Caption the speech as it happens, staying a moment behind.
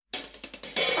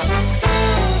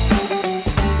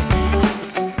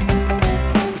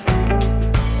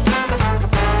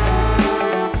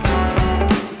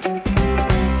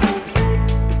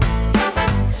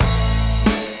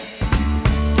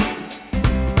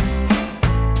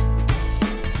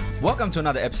Welcome to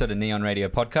another episode of Neon Radio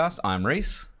Podcast. I'm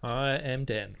Reese. I am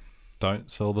Dan. Don't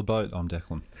sell the boat. I'm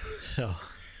Declan. Oh,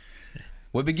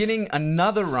 We're beginning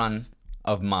another run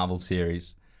of Marvel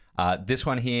series. This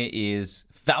one here is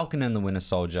Falcon and the Winter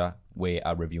Soldier. We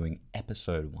are reviewing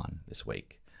episode 1 this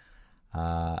week.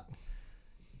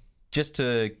 Just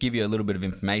to give you a little bit of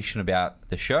information about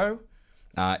the show,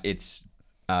 it's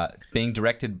being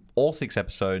directed, all 6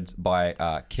 episodes,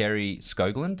 by Kerry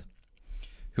Skoglund,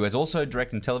 who has also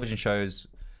directed television shows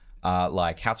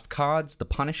like House of Cards, The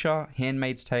Punisher,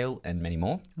 Handmaid's Tale, and many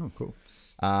more. Oh, cool.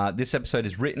 This episode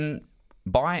is written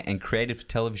by and created for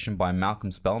television by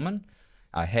Malcolm Spellman,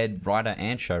 head writer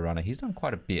and showrunner. He's done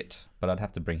quite a bit, but I'd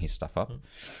have to bring his stuff up.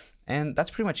 And that's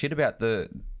pretty much it about the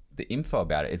info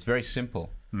about it. It's very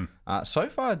simple. So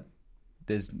far,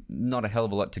 there's not a hell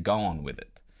of a lot to go on with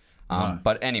it. No.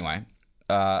 But anyway,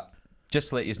 just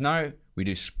to let you know, we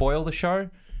do spoil the show.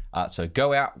 So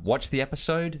go out, watch the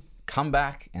episode, come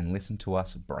back and listen to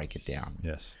us break it down.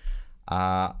 Yes.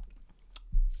 I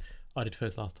did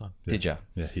first last time. Did you?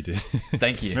 Yeah, he did.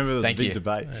 Thank you. Remember there was Thank a big you.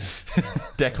 debate.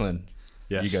 Declan,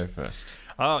 Yes. you go first.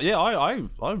 Yeah, I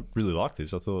really like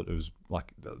this. I thought it was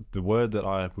like the word that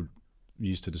I would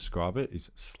use to describe it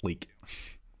is sleek.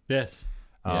 Yes.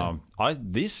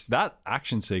 That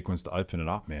action sequence to open it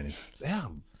up, man, is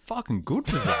fucking good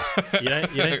was that. You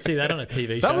don't see that on a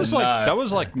TV show. That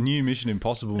was like new Mission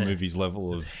Impossible movies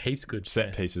level It's of heaps good.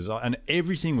 set pieces, and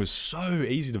everything was so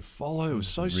easy to follow. It was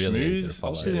so Really easy to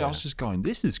smooth. follow, I was just going,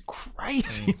 this is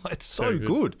crazy. It's so Very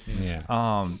good. Yeah.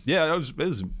 It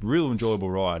was a real enjoyable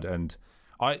ride, and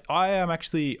I am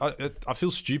actually I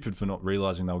feel stupid for not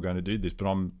realizing they were going to do this,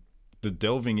 but the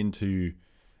delving into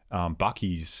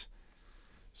Bucky's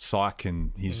psyche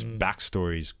and his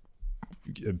backstory is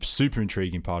a super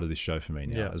intriguing part of this show for me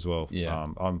now as well. Yeah.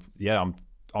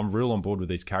 I'm real on board with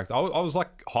these characters. I was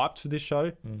like hyped for this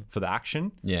show for the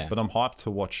action. Yeah. But I'm hyped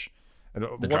to watch. And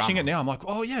watching drama. it now, I'm like,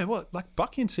 oh yeah, what? Like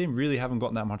Bucky and Sam really haven't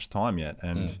gotten that much time yet,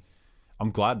 and I'm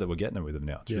glad that we're getting it with them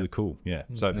now. It's really cool. Yeah.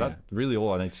 So that's really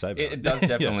all I need to say about it. It does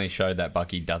definitely show that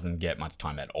Bucky doesn't get much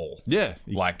time at all. Yeah.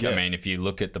 Like, I mean, if you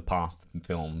look at the past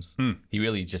films, he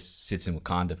really just sits in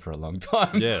Wakanda for a long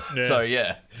time. Yeah. So,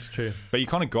 yeah. It's true. But you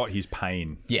kind of got his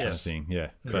pain. Yes. Kind of thing.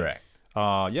 Yeah. Correct.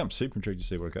 I'm super intrigued to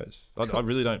see where it goes. I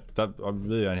really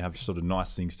only have sort of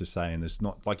nice things to say, and there's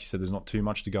not, like you said, there's not too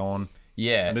much to go on,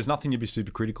 Yeah. and there's nothing to be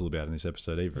super critical about in this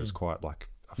episode either. It's quite like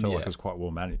I felt like Yeah. it was quite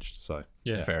well managed. So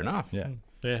Yeah. Fair enough. yeah,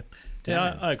 Yeah,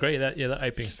 I agree. That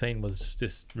opening scene was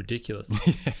just ridiculous.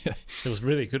 It was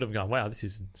really good. I'm going, wow, this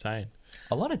is insane.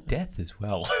 A lot of death as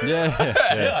well.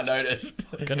 yeah. I noticed.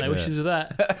 Got no issues with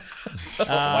that.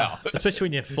 Wow. Especially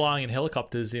when you're flying in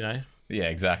helicopters, Yeah,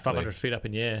 exactly. 500 feet up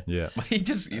in the air. Yeah.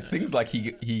 It's things like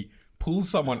he pulls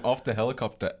someone off the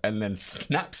helicopter and then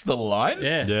snaps the line.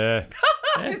 Yeah. Yeah.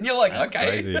 And you're like, okay.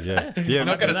 Crazy. Yeah. Yeah. You're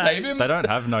not going to save him? They don't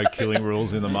have no killing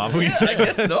rules in the Marvel. Yeah, I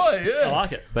guess not, I yeah.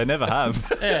 like it. They never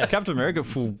have. Yeah. Captain America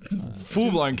full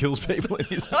blown kills people in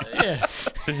his Yeah.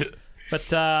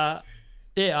 But I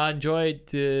enjoyed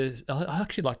I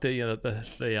actually liked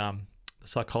the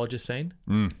psychologist scene.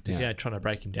 Just trying to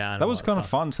break him down. That was kind of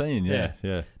fun seeing. Yeah.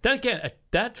 Then again,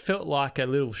 that felt like a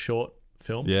little short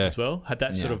film as well. Had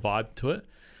that sort of vibe to it.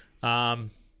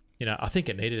 I think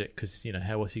it needed it because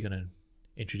how was he going to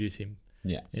introduce him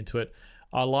into it?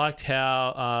 I liked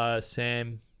how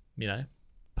Sam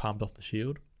palmed off the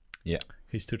shield. Yeah.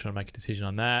 He's still trying to make a decision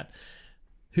on that.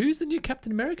 Who's the new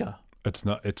Captain America? It's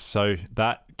not. It's so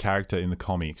that character in the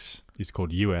comics is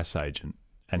called US Agent,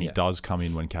 and he does come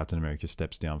in when Captain America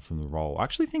steps down from the role. I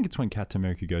actually think it's when Captain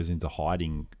America goes into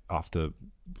hiding after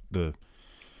the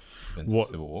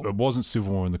Civil War. It wasn't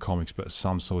Civil War in the comics, but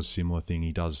some sort of similar thing.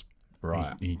 He does.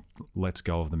 Right. He lets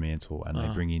go of the mantle, and they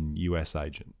bring in US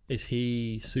Agent. Is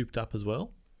he souped up as well?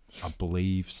 I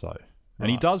believe so. And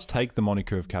he does take the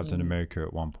moniker of Captain America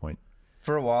at one point,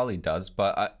 For a while he does,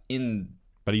 but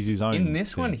but he's his own. in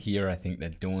this thing. one here, I think they're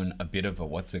doing a bit of a,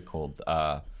 what's it called?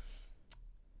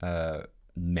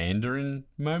 Mandarin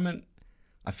moment.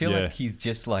 I feel like he's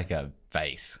just like a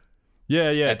face. Yeah.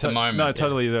 At the moment, no,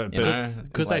 totally.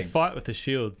 Because they Like- fight with the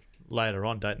shield later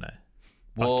on, don't they?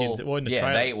 Well, in the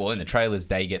trailers. in the trailers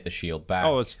they get the shield back.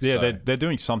 Oh, so- they're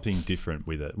doing something different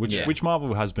with it, which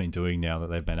Marvel has been doing now that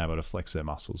they've been able to flex their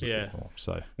muscles a bit more.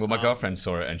 So Well, my girlfriend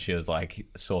saw it and she was like,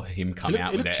 saw him come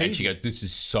out it with looked it, and she cheesy. goes, "This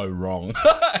is so wrong."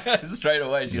 Straight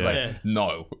away, she's like,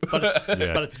 "No." But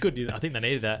it's good. I think they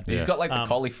needed that. He's got like the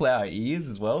cauliflower ears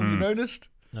as well. You noticed?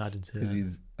 No, I didn't see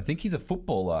Because that. I think he's a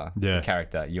footballer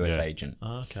character, US agent.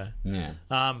 Oh, okay. Yeah.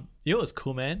 You know what's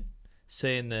cool, man?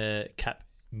 Seeing the Cap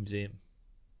Museum.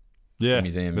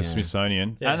 museum, the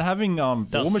Smithsonian, and having War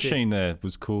Machine there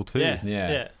was cool too.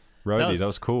 Yeah. Rhodey, that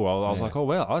was cool. I was like, oh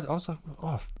wow. I was like,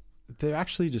 oh, they're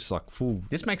actually just like full.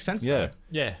 This makes sense. Yeah, though.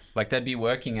 Yeah. Like they'd be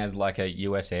working as like a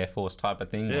U.S. Air Force type of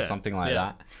thing or something like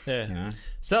that. Yeah. You know?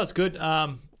 So that was good.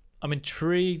 I'm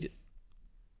intrigued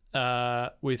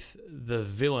with the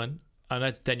villain. I know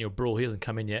it's Daniel Bruhl. He hasn't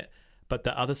come in yet, but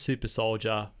the other super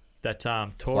soldier that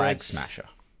Torres. Flag Smasher.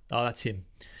 Oh, that's him.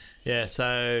 Yeah.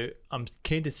 So I'm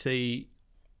keen to see,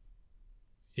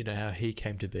 how he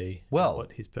came to be. Well,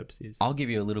 what his purpose is. I'll give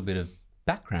you a little bit of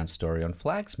background story on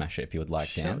Flag Smasher if you would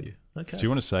like, Dan. You. Okay. Do you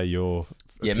want to say your?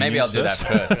 Yeah, maybe I'll do that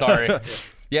first. Sorry.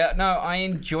 Yeah, no, I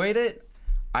enjoyed it.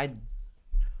 I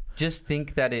just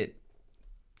think that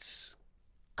it's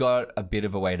got a bit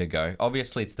of a way to go.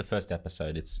 Obviously, it's the first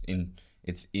episode.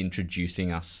 It's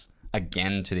introducing us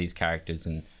again to these characters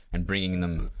and bringing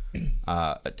them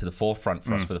to the forefront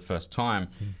for us for the first time.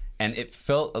 And it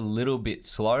felt a little bit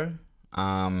slow.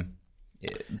 Both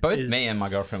me and my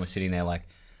girlfriend were sitting there like,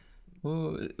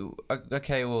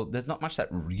 okay, well, there's not much that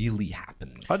really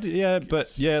happened. But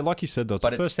like you said, though,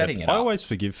 it's setting it I up. always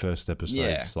forgive first episodes.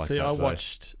 Yeah. Like See, that, I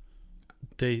watched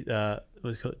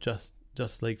what's it called,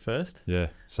 Just League first. Yeah,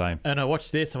 same. And I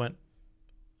watched this. I went,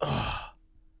 oh.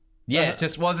 Yeah, it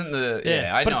just wasn't the.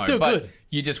 Yeah, I but know. it's still good.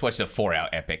 You just watched a 4-hour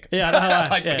epic. Yeah,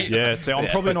 I know. So I'm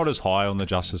probably not as high on the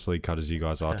Justice League cut as you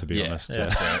guys are, to be honest.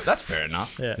 That's fair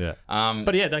enough. Yeah.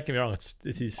 But don't get me wrong.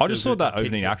 This is. I just thought that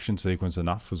opening action sequence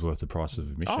enough was worth the price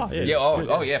of admission. Oh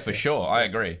yeah. Yeah, for sure. I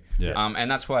agree. Yeah. And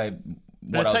that's why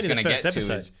what I was going to get to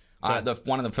is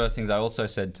one of the first things I also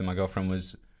said to my girlfriend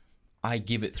was, I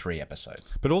give it 3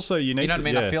 episodes. But also, you know what I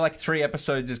mean? I feel like 3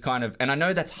 episodes is kind of, and I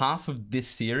know that's half of this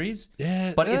series.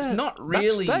 Yeah, but it's not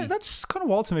really. That's kind of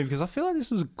wild to me because I feel like this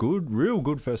was a real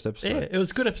good first episode. Yeah, it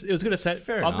was good. It was good episode.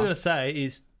 Fair I'm enough. going to say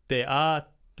is there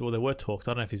were talks.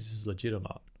 I don't know if this is legit or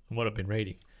not, from what I've been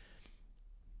reading.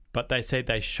 But they said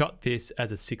they shot this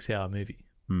as a 6-hour movie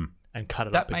and cut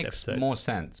it up into episodes. That makes more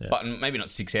sense, but maybe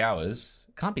not 6 hours.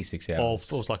 Can't be 6 hours.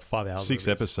 Or it was like 5 hours. 6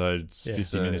 episodes,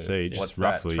 50 minutes each. What's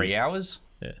roughly that, 3 hours?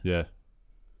 Yeah.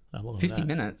 50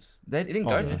 minutes? It didn't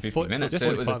go for 50 minutes.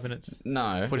 45 minutes.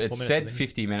 No, it said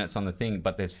 50 minutes on the thing,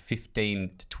 but there's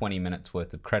 15 to 20 minutes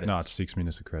worth of credits. No, it's 6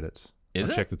 minutes of credits. I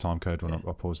checked the time code when I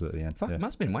paused it at the end. Fuck, it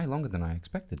must have been way longer than I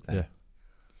expected then. Yeah.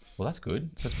 Well, that's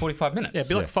good. So it's 45 minutes. Yeah, it'd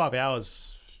be like 5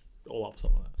 hours all up,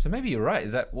 something like that. So maybe you're right.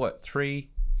 Is that what,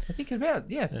 3? I think it's about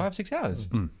 5-6 hours.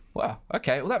 Wow.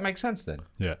 Okay. Well, that makes sense then.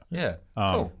 Yeah. Yeah.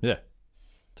 Cool. Yeah.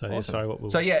 So awesome. Sorry, what?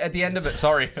 So at the end of it,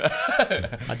 sorry,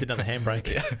 I did another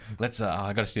handbrake. Let's.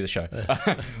 I got to steer the show.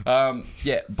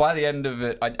 By the end of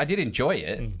it, I did enjoy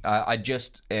it. I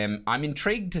just I'm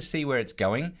intrigued to see where it's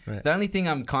going. Right. The only thing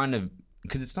I'm kind of,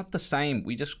 because it's not the same.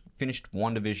 We just finished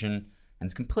WandaVision, and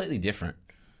it's completely different.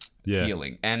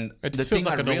 Feeling. And the thing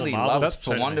I really loved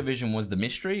for WandaVision was the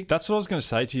mystery. That's what I was going to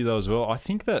say to you though as well. I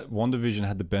think that WandaVision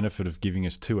had the benefit of giving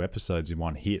us 2 episodes in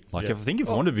one hit. Like if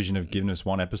WandaVision had given us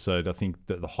 1 episode, I think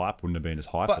that the hype wouldn't have been as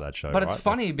high for that show. But it's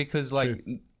funny because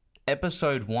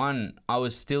episode 1, I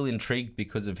was still intrigued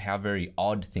because of how very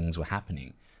odd things were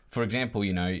happening. For example,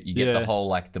 you get the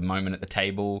whole the moment at the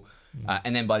table,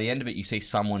 and then by the end of it, you see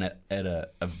someone at a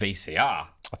VCR.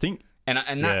 I think,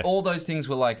 and that all those things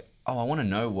were like, oh, I want to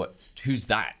know who's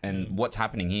that and what's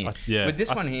happening here. With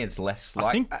this one here, it's less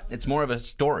it's more of a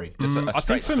story. Just a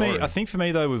straight story. I think for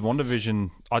me though, with WandaVision,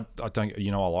 I don't,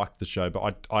 I liked the show,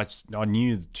 but I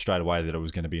knew straight away that it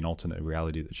was going to be an alternate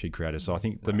reality that she created. So I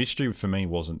think the mystery for me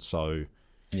wasn't so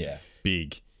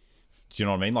big. Do you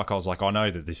know what I mean? Like I was like, I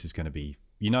know that this is going to be,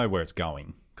 where it's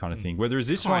going, kind of thing. Whether it's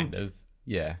this one,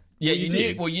 yeah, you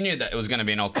knew. Well, you knew that it was going to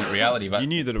be an alternate reality, but you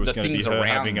knew that it was going to be her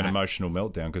having an that. emotional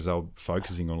meltdown because they were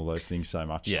focusing on all those things so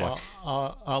much. Yeah,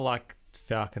 I like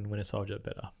Falcon Winter Soldier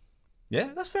better. Yeah,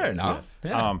 that's fair enough.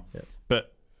 Yeah.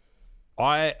 But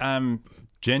I am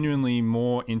genuinely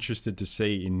more interested to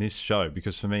see in this show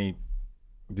because for me,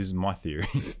 this is my theory.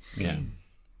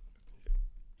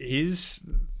 Is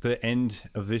the end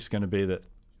of this going to be that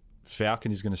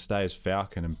Falcon is going to stay as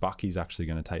Falcon and Bucky's actually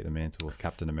going to take the mantle of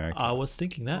Captain America? I was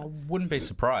thinking that. I wouldn't be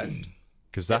surprised.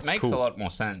 Because that makes a lot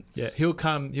more sense. Yeah, he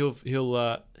won't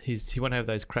have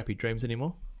those crappy dreams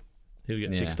anymore. He'll get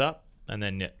fixed up and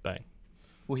then bang.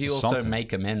 Well, he also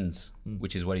make amends,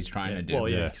 which is what he's trying to do. Well,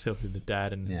 himself with the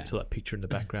dad and saw that picture in the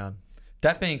background.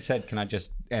 That being said, can I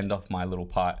just end off my little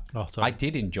part? Oh, sorry. I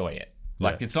did enjoy it.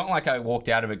 It's not like I walked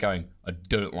out of it going, I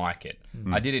don't like it.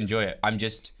 I did enjoy it.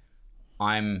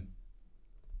 I'm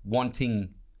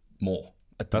wanting more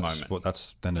at the moment.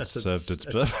 It's served its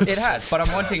purpose. It has, but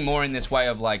I'm wanting more in this way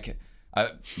of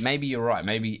maybe you're right.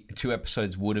 Maybe 2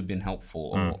 episodes would have been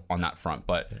helpful on that front.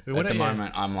 But at the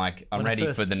moment, I'm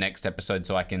ready for the next episode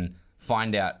so I can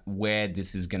find out where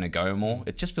this is going to go more.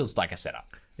 It just feels like a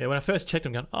setup. Yeah, when I first checked,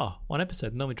 I'm going, 1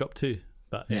 episode, normally drop 2.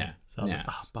 But so I was like,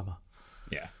 bummer.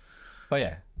 Yeah. But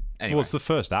yeah. Anyway. Well, it's the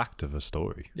first act of a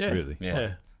story, really.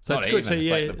 Yeah. So that's good.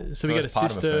 So so we get a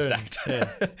sister.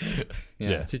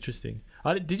 It's interesting.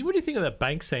 What do you think of that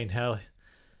bank scene? How,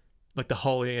 like the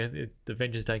whole the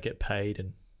Avengers don't get paid,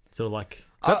 and sort of like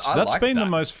that's been the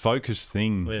most focused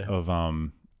thing of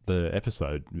the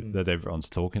episode that everyone's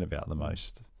talking about the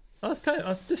most. I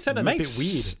just found it a bit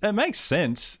weird. It makes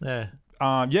sense. Yeah.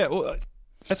 Well,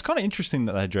 it's kind of interesting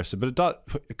that they address it, but it does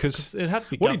because it has to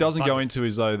be what he doesn't go into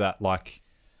is though that like.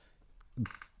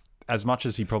 As much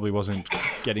as he probably wasn't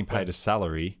getting paid a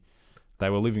salary, they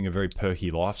were living a very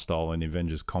perky lifestyle in the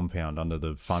Avengers compound under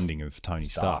the funding of Tony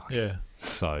Stark. Yeah.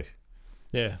 So.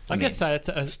 Yeah. I guess so.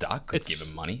 Stark could give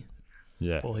him money.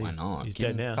 Yeah. Well, why not? He's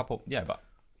dead now. But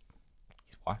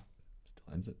his wife still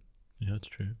owns it. Yeah, that's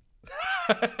true.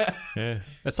 Yeah.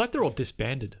 It's like they're all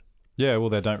disbanded. Yeah, well,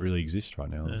 they don't really exist right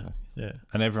now. Yeah.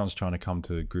 And everyone's trying to come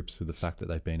to grips with the fact that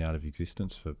they've been out of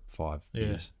existence for 5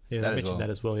 years. Yeah, they mentioned that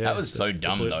as well. Yeah, that was so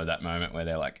dumb though. That moment where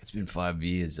they're like, "It's been 5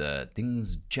 years.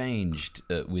 Things changed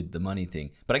with the money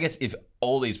thing." But I guess if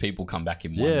all these people come back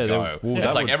in one go,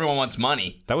 it's like everyone wants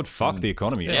money. That would fuck the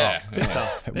economy up.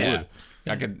 It would.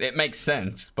 It makes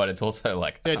sense, but it's also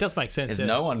like it does make sense. There's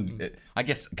no one. I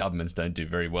guess governments don't do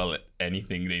very well at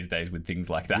anything these days with things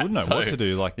like that. You wouldn't know what to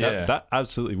do. Like that. That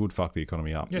absolutely would fuck the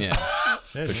economy up. Yeah,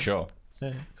 for sure.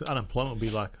 Yeah, because unemployment would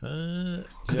be like,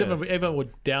 because everyone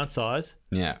would downsize.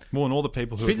 Yeah. Well, and all the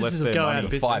people who have left their money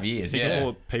for 5 years.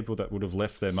 All the people that would have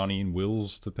left their money in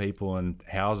wills to people and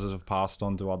houses have passed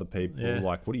on to other people. Yeah.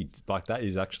 Like, that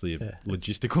is actually a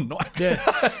logistical nightmare.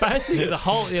 Yeah, basically the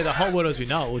whole world as we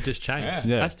know it will just change.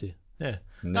 Yeah. It has to. Yeah.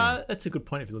 No, that's a good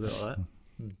point if you look at it like that.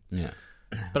 Yeah.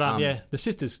 But the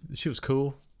sisters, she was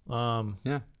cool.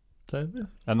 Yeah. So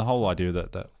and the whole idea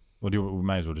that. We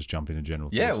may as well just jump into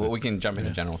general thoughts. Yeah, well, we can jump into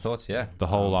general thoughts, The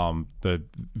whole, the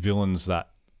villains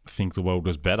that think the world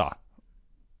was better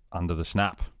under the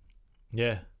snap.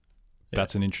 Yeah.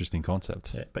 That's an interesting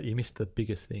concept. Yeah, but you missed the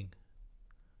biggest thing.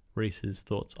 Reese's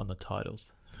thoughts on the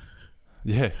titles.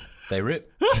 Yeah. They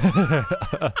rip.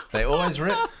 They always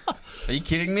rip. Are you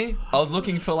kidding me? I was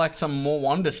looking for like some more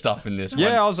Wanda stuff in this one.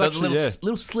 Yeah, I was actually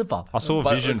little sliver. I saw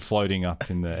a vision floating up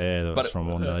in the air that was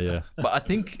from Wanda, But I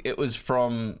think it was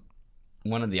from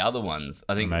one of the other ones.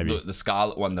 I think the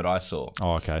Scarlet one that I saw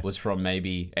was from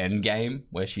maybe Endgame,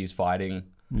 where she's fighting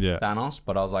Thanos.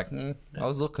 But I was like, I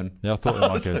was looking. Yeah, I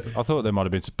thought there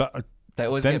might have been. But they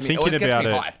always then get me, thinking about it,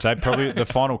 hyped. they probably the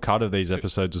final cut of these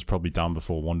episodes was probably done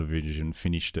before WandaVision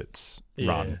finished its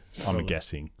run. Probably. I'm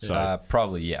guessing. So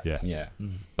probably yeah.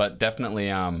 Mm. But definitely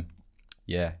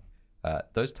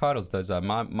those titles, those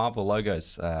Marvel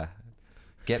logos,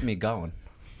 get me going.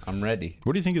 I'm ready.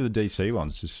 What do you think of the DC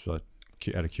ones? Just like,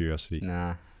 out of curiosity.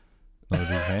 Nah. Not a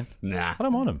big fan? Nah. I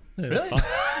don't mind them.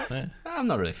 Really? I'm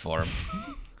not really for them.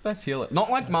 I feel it.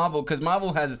 Not like Marvel, because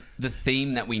Marvel has the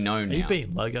theme that we know now. Are you being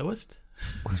logoist?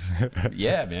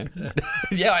 Yeah, man.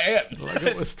 Yeah, I am.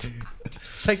 Logoist.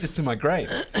 Take this to my grave.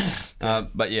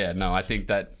 But yeah, no, I think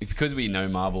that because we know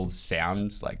Marvel's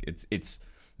sounds, like it's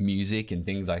music and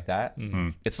things like that,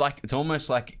 it's almost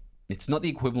like it's not the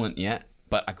equivalent yet,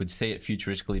 but I could see it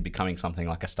futuristically becoming something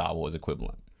like a Star Wars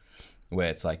equivalent. Where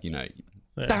it's like, you know,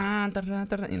 dun, dun, dun,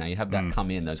 dun, you know, you have that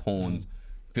come in, those horns,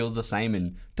 feels the same,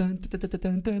 and dun, dun, dun,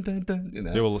 dun, dun, dun, dun, you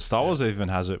know. Yeah, well, Star Wars even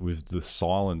has it with the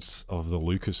silence of the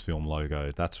Lucasfilm logo.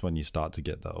 That's when you start to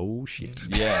get the oh shit.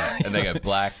 Yeah, and they go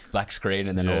black screen,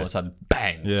 and then all of a sudden,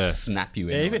 bang, snap you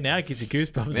in. Yeah, even now it gives you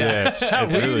goosebumps. Yeah,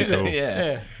 it's really cool.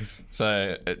 Yeah.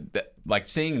 So, like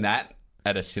seeing that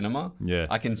at a cinema,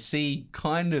 I can see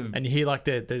kind of, and you hear like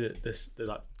the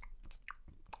like.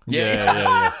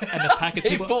 Yeah. And the pack of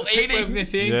people eating the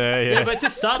things. Yeah, but it's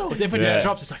just subtle. Then when it just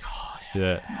drops, it's like,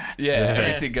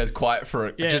 everything goes quiet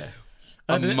for just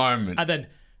a moment. And then,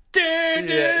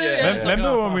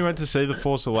 remember when we went to see The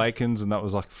Force Awakens and that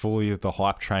was like fully the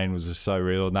hype train was just so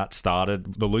real, and that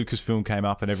started, the Lucasfilm came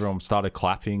up and everyone started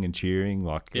clapping and cheering.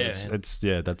 Like, that's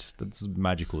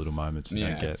magical little moments you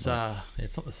don't get. It's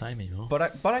not the same anymore.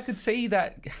 But I could see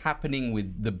that happening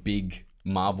with the big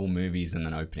Marvel movies in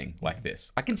an opening like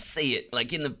this. I can see it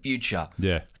like in the future.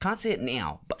 Yeah. I can't see it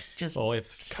now, but just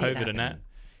if COVID and that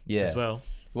as well.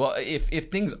 Well,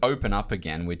 if things open up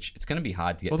again, which it's going to be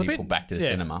hard to get people back to the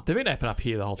cinema. They've been open up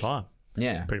here the whole time.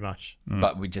 Yeah. Pretty much.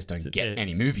 But we just don't get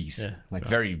any movies. Yeah, like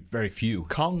very, very few.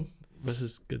 Kong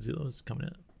versus Godzilla is coming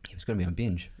out. It's going to be on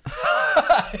binge.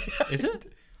 Is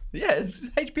it? Yeah, it's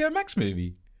an HBO Max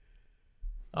movie.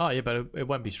 Oh, yeah, but it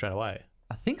won't be straight away.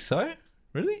 I think so.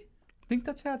 Really? I think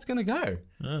that's how it's going to go.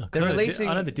 Oh, They're releasing...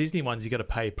 I know the Disney ones, you got to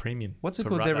pay a premium. What's it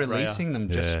called? They're releasing them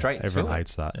just straight to it. Everyone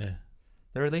hates that. Yeah.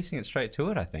 They're releasing it straight to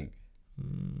it, I think.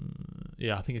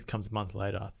 Yeah, I think it comes a month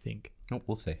later, I think. Oh,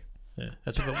 we'll see. Yeah.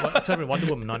 That's over Wonder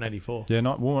Woman 1984. Yeah,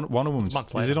 not Wonder Woman. month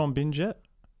Is later. it on binge yet?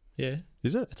 Yeah.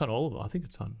 Is it? It's on all of them. I think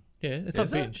it's on. Yeah, it's on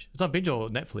Is it? binge. It's on binge or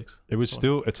Netflix. It was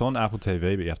still. It's on Apple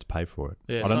TV, but you have to pay for it.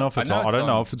 Yeah, I don't know if it's on. I don't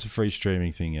know on- if it's a free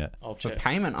streaming thing yet. I'll For check.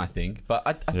 payment, I think. But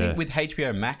I think with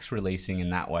HBO Max releasing in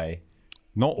that way...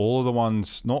 Not all of the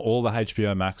ones. Not all the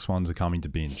HBO Max ones are coming to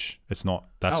binge. It's not.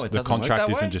 That's it the doesn't work contract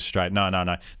that isn't way? just straight.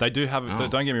 No. They do have. Oh.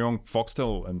 Don't get me wrong.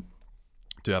 Foxtel and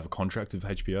do have a contract with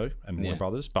HBO and Warner Yeah.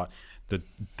 Brothers, but the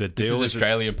This deal is is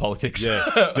Australian politics. Yeah,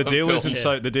 the deal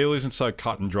Film. isn't so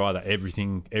cut and dry that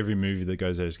every movie that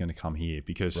goes there is going to come here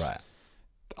because Right.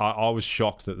 I was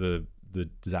shocked that the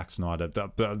Zack Snyder.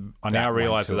 But I now one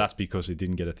realize too. that that's because it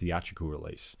didn't get a theatrical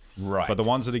release. Right. But the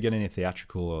ones that are getting a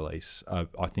theatrical release,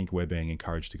 I think we're being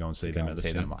encouraged to go and see them at the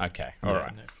cinema. Okay. All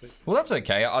right. Netflix. Well, that's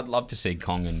okay. I'd love to see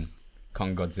Kong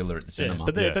Godzilla at the cinema. Yeah,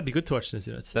 but that'd be good to watch in the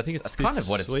cinema. I think that's kind of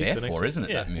what it's there for, isn't it?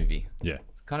 Yeah. That movie. Yeah,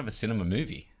 It's kind of a cinema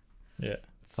movie. Yeah.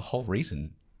 It's the whole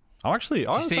reason. I was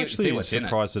see actually what's in it?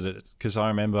 surprised that it's because I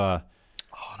remember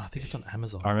Oh, no, I think it's on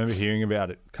Amazon. hearing about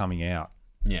it coming out.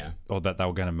 Yeah. Or that they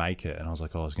were going to make it, and I was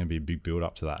like, "Oh, it's going to be a big build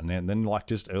up to that." And then, like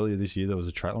just earlier this year, there was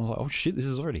a trailer. I was like, "Oh shit, this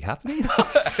is already happening."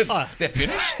 They're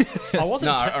finished? I wasn't.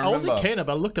 No, I wasn't remember. keen, but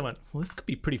I looked and went, "Well, this could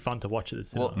be pretty fun to watch at the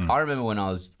cinema." Well, I remember when I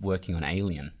was working on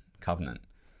Alien Covenant,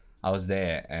 I was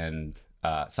there and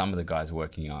some of the guys were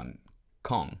working on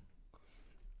Kong.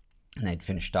 And they'd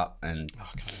finished up and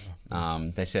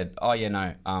they said, "Oh, yeah,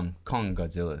 no, Kong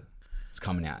Godzilla is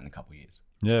coming out in a couple of years."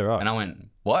 Yeah, right. And I went,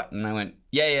 "What?" And they went,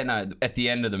 yeah, no. At the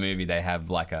end of the movie, they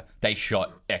have they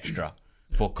shot extra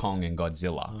for Kong and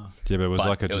Godzilla. Yeah, but it was But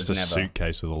like it just was a never-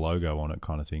 suite with a logo on it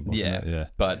kind of thing, wasn't it? Yeah.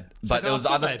 But like, there was I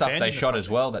thought other they stuff they abandoned the shot as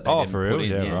project. well that they Oh, didn't for real? put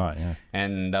in. Yeah, right, yeah.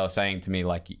 And they were saying to me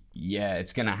like, yeah,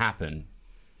 it's going to happen.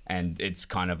 And it's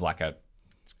kind of like a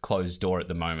closed door at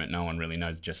the moment. No one really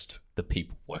knows, just the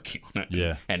people working on it.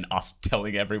 Yeah. And us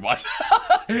telling everyone.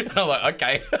 And I'm like,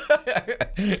 okay.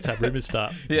 That's how rumors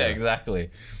start. Yeah,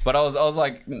 exactly. But I was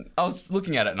like, I was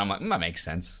looking at it and I'm like, that makes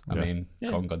sense. I mean,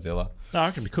 Kong Godzilla. No, I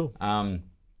reckon it'd be cool.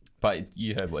 But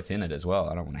you heard what's in it as well.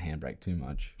 I don't want to handbrake too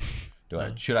much.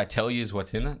 Should I tell you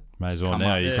what's in it? May as It's well come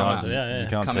now. up. You Yeah, can't. yeah. You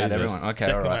can't Come tease out, us. everyone. Okay, all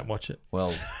Definitely right. won't watch it.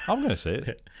 Well, I'm going to see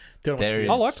it. Don't watch There it. is-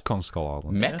 I liked Kong Skull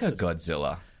Island. Mecha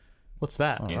Godzilla What's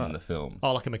that? in the film.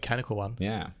 Oh, like a mechanical one.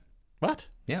 Yeah. What?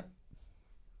 Yep.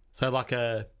 So like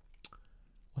a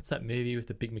what's that movie with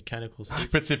the big mechanical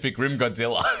suits? Pacific Rim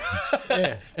Godzilla.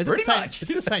 Yeah, is Pretty it the same? much. Is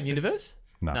it the same universe?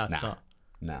 No. No, it's Nah. not.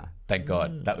 Nah, thank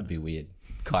God. That would be weird.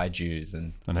 Kaijus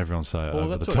and And everyone's so Well,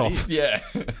 over the that's top. what it is. yeah,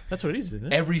 That's what it is, isn't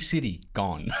it? every city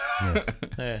gone.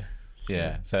 Yeah.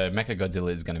 Yeah, so Mecha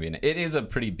Godzilla is going to be in it. It is a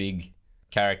pretty big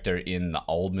character in the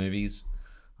old movies,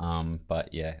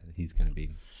 but yeah, he's going to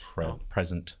be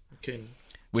present. Can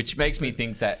Which makes me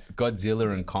think that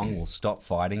Godzilla and Kong will stop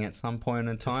fighting at some point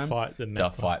in time fight the to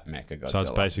Mecha. fight Mecha Godzilla. So it's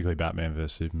basically Batman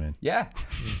versus Superman. Yeah,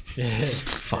 Yeah.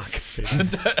 fuck.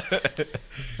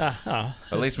 At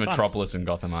At least Metropolis and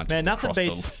Gotham aren't Man, just nothing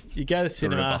across the- beats you go to the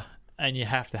cinema river. and you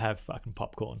have to have fucking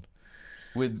popcorn.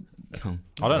 with.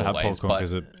 I don't have always, popcorn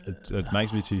but- because it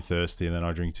makes me too thirsty, and then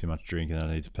I drink too much drink, and I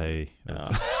need to pee.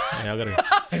 Yeah,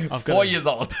 I've 4 got years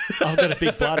old. I've got a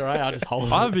big bladder, eh? I just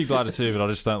hold I have it. a big bladder too, but I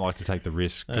just don't like to take the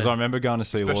risk because I remember going to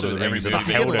see Lord Especially of the with Rings, every and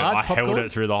movie. Do you get a large I held popcorn?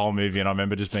 it through the whole movie, and I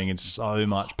remember just being in so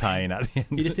much pain at the end.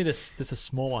 You just need just a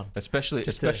small one.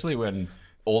 especially when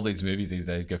all these movies these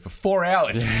days go for 4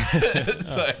 hours.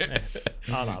 So,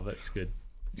 I know, but it's good.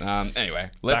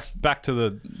 anyway, let's. back to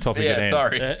the topic at Yeah, hand.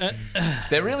 sorry. Uh,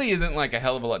 There really isn't like a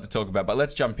hell of a lot to talk about, but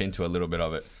let's jump into a little bit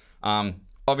of it.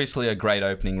 Obviously, a great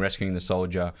opening, rescuing the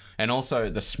soldier, and also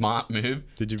the smart move.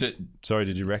 Did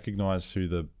you recognize who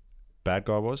the bad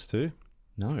guy was too?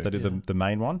 No. That is the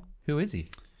main one. Who is he?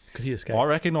 Because he escaped. I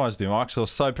recognised him. I actually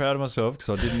was so proud of myself because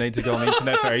I didn't need to go on the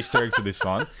internet for Easter eggs to this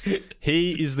one.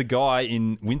 He is the guy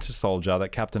in Winter Soldier that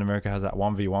Captain America has that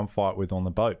 1v1 fight with on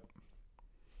the boat.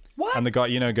 What? And the guy,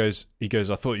 goes,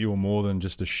 I thought you were more than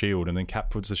just a shield. And then Cap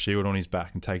puts the shield on his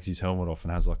back and takes his helmet off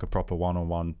and has like a proper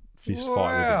one-on-one fist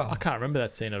fight with him. I can't remember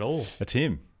that scene at all. It's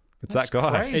him. It's that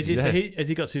guy. crazy. So Yeah. has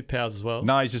he got superpowers as well?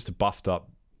 No, he's just a buffed up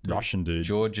Russian dude.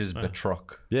 Georges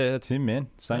Batroc. Yeah, that's him, man.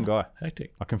 Same guy.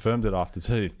 Hectic. I confirmed it after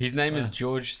too. His name is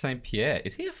George St. Pierre.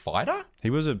 Is he a fighter? He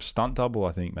was a stunt double,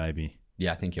 I think, maybe.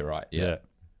 Yeah, I think you're right. Yeah. Yeah.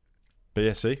 But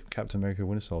yeah, see, Captain America,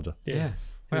 Winter Soldier. Yeah.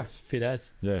 He was fit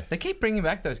as. Yeah. They keep bringing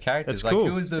back those characters. It's like cool.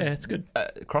 who was the it's good.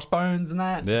 Crossbones and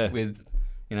that? Yeah. With,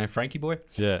 Frankie Boy.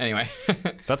 Yeah. Anyway.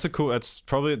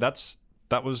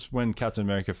 That was when Captain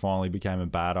America finally became a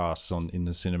badass in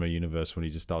the cinema universe, when he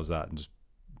just does that and just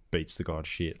beats the guy to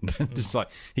shit. And just like,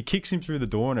 he kicks him through the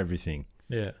door and everything.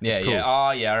 Yeah. Yeah, cool. yeah.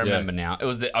 Oh, yeah, I remember now. It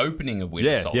was the opening of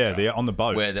Winter Soldier. Yeah, they're on the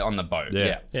boat. Where they're on the boat.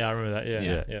 Yeah. Yeah, I remember that.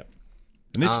 Yeah.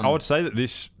 And this, I would say that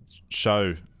this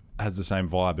show has the same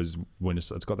vibe as Winter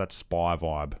Soldier. It's got that spy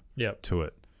vibe to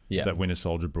it that Winter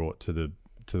Soldier brought to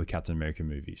the Captain America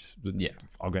movies. Yeah.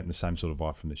 I'm getting the same sort of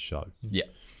vibe from this show. Yeah.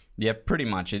 Yeah, pretty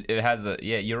much. It has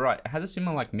you're right. It has a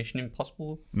similar like Mission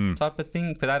Impossible type of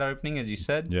thing for that opening, as you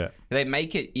said. Yeah. They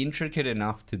make it intricate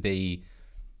enough to be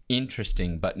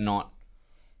interesting, but not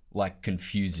like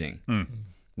confusing,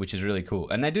 which is really cool.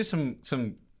 And they do some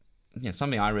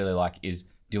something I really like is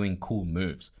doing cool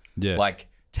moves. Yeah. Like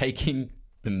taking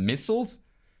the missiles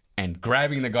and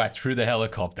grabbing the guy through the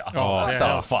helicopter. Oh,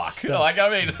 the fuck? Like,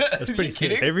 I mean, that's pretty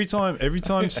kidding. sick. Every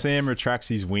time Sam retracts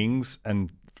his wings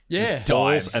and Yeah.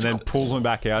 falls Dives. and then pulls him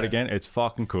back out again, it's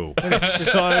fucking cool. It's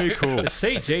so cool. The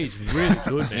CG is really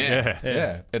good, man.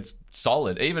 Yeah. It's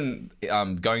solid. Even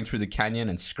going through the canyon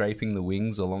and scraping the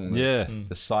wings along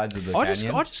the sides of the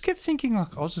canyon. I just kept thinking,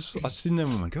 like, I was sitting there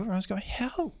with my girlfriend, I was going,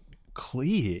 how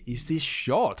clear is this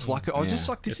shot? Like, I was just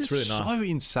like, this It's is really so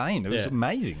insane. It was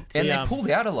amazing. And The, they pulled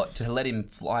out a lot to let him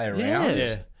fly around,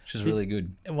 Yeah. which is really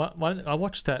good. And I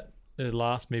watched the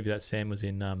last movie that Sam was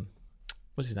in.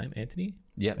 What's his name? Anthony.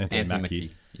 Yeah, Anthony Mackie.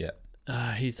 Mackie.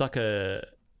 Yeah, He's like a.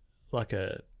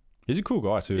 He's a cool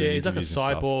guy too. Yeah, in he's like a interviews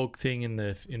and stuff. cyborg thing in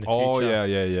the future. Oh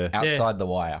yeah. Outside the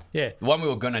Wire. Yeah. The one we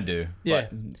were gonna do. Yeah.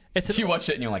 But you watch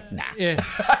it and you're like, nah. Yeah,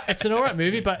 it's an alright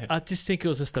movie, but I just think it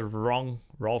was just the wrong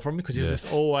role for him because he was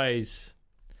just always,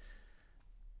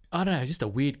 I don't know, just a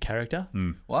weird character.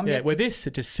 Well, I'm Where this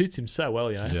it just suits him so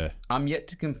well, Yeah. I'm yet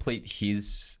to complete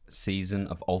his season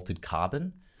of Altered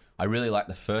Carbon. I really like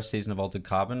the first season of Altered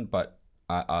Carbon, but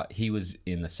he was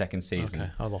in the second season.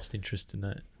 Okay, I lost interest in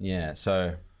that. Yeah,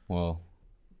 so, well,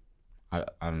 I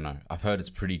don't know. I've heard it's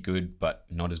pretty good, but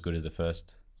not as good as the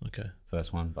first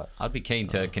one. But I'd be keen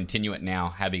to continue it now,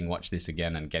 having watched this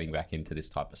again and getting back into this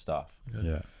type of stuff.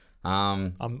 Yeah.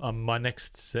 I'm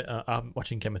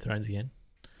watching Game of Thrones again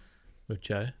with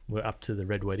Joe. We're up to the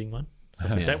Red Wedding one, so I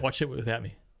said, don't watch it without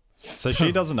me. So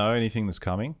she doesn't know anything that's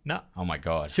coming? No. Oh my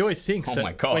god. She always thinks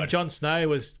my God. when Jon Snow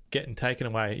was getting taken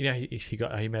away,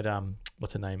 he met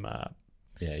what's her name?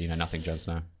 Yeah, you know nothing, Jon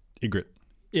Snow. Ygritte.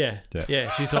 Yeah.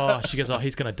 She goes,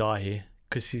 he's gonna die here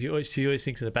because she always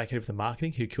thinks in the back head of the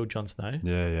marketing who killed Jon Snow.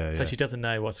 Yeah. So she doesn't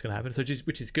know what's gonna happen. So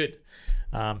which is good.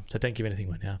 So don't give anything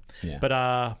away now. Yeah. But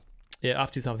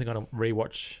after this, I think I'm gonna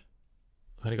rewatch.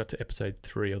 I only got to episode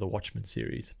 3 of the Watchmen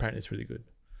series. Apparently, it's really good.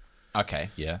 Okay,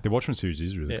 yeah. The Watchmen series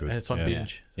is really good. And it's on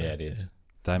binge. Yeah, it is.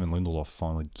 Damon Lindelof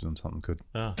finally doing something good.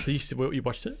 So you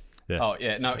watched it? Yeah. Oh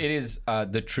yeah, no, it is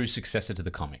the true successor to the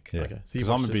comic. Yeah. Okay. So you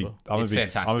 'Cause watched it as well? I'm It's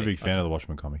a big fan of the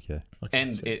Watchmen comic. Yeah. Okay,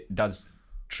 And sweet. it does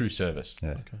true service.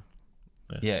 Yeah. Okay.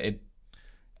 Yeah, it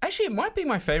might be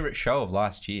my favorite show of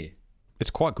last year.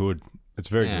 It's quite good. It's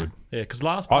very Yeah. good. Yeah, because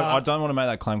last part. I don't want to make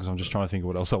that claim because I'm just trying to think of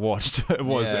what else I watched. It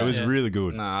was really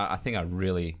good. No, I think I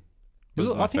really. I think it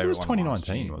was my favorite one last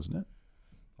 2019, year. wasn't it?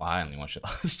 Well, I only watched it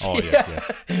last Oh year.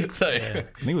 yeah. So I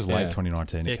think it was late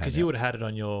 2019. Yeah, because you would have had it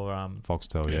on your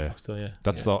Foxtel. Yeah. Foxtel, yeah.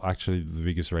 That's actually the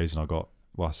biggest reason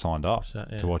I signed up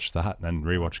to watch that and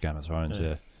rewatch Game of Thrones.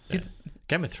 Yeah.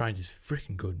 Game of Thrones is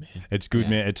freaking good, man. It's good,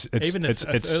 man. It's Even it's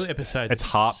early episodes. it's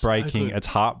heartbreaking. So good. It's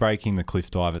heartbreaking the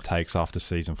cliff dive it takes after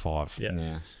season 5.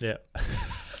 Yeah. Yeah.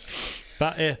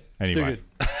 But yeah, Anyway.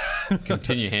 still good.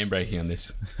 Continue handbraking on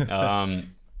this.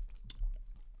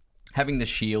 Having the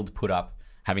shield put up,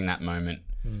 having that moment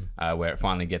where it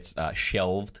finally gets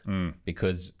shelved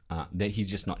because he's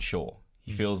just not sure.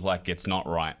 He feels like it's not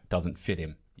right, doesn't fit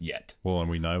him yet. Well, and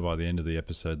we know by the end of the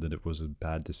episode that it was a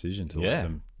bad decision to let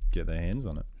them get their hands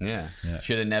on it. Yeah.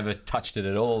 Should have never touched it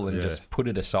at all and just put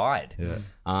it aside. Yeah.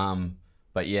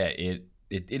 But yeah, it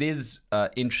is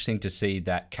interesting to see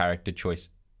that character choice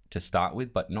to start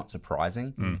with, but not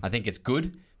surprising. I think it's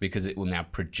good because it will now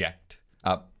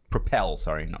propel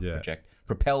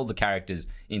the characters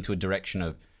into a direction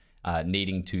of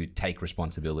needing to take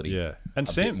responsibility. Yeah. And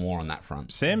a bit more on that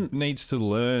front. Sam needs to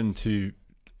learn to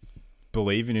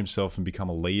believe in himself and become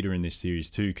a leader in this series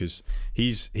too, because he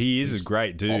is a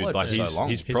great dude. Like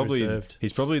he's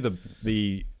probably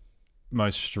the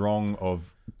most strong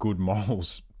of good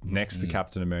morals next to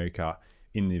Captain America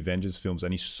in the Avengers films,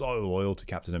 and he's so loyal to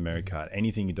Captain America and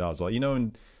anything he does. Like,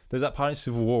 and there's that part in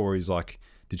Civil War where he's like,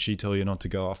 "Did she tell you not to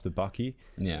go after Bucky?"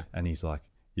 Yeah. And he's like,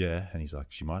 yeah. And he's like,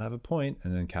 she might have a point.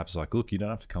 And then Cap's like, look, you don't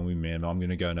have to come with me, man. I'm going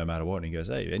to go no matter what. And he goes,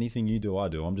 hey, anything you do, I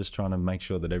do. I'm just trying to make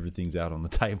sure that everything's out on the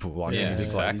table. Like, Yeah, and he's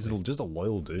exactly. like, he's just a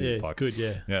loyal dude. Yeah, it's like, good.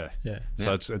 Yeah. Yeah.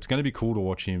 So it's going to be cool to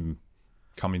watch him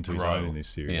come into his Grow. own in this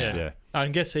series. Yeah. Yeah. I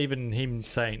guess even him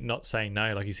not saying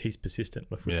no, like he's persistent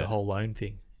with the whole loan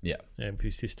thing. Yeah. Yeah, with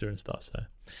his sister and stuff. So,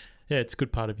 yeah, it's a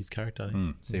good part of his character, I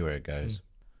think. See where it goes.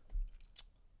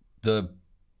 The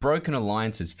broken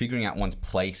alliances, figuring out one's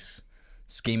place,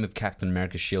 scheme of Captain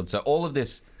America's shield. So all of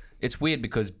this, it's weird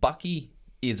because Bucky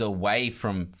is away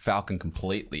from Falcon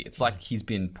completely. It's like he's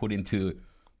been put into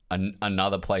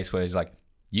another place where he's like,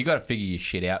 you got to figure your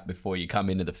shit out before you come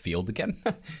into the field again.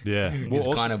 Yeah. It's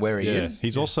kind of where he is.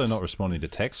 He's also not responding to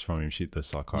texts from him, shit the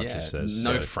psychiatrist says.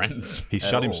 No So friends. He's at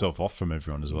shut all. himself off from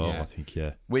everyone as well, Yeah. I think,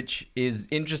 yeah. Which is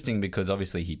interesting because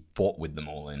obviously he fought with them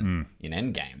all in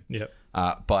Endgame. Yep.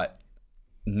 But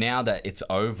now that it's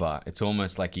over, it's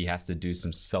almost like he has to do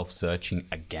some self-searching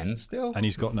again still. And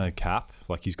he's got no Cap.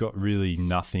 Like, he's got really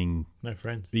nothing. No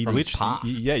friends. He From his literally, past.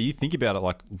 yeah, you think about it,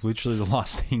 like, literally the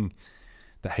last thing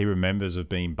that he remembers of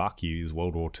being Bucky is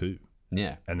World War II.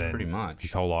 Yeah, And then pretty much.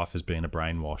 his whole life has been a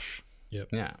brainwash. Yep.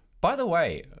 Yeah. By the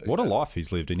way, What a life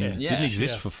he's lived. And he Yeah. didn't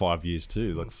exist Yes. for 5 years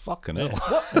too. Like, fucking hell.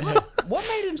 what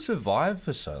made him survive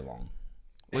for so long?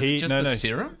 Was He- it just no, the no.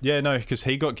 serum? Yeah, no, because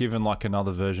he got given like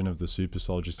another version of the super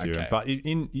soldier serum. Okay. But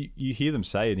you hear them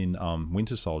say it in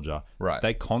Winter Soldier. Right.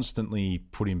 They constantly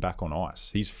put him back on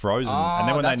ice. He's frozen, Oh, and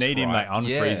then when they that's need him, right.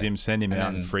 they unfreeze Yeah. him, send him And out,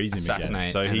 then and freeze him again.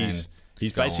 assassinate, So and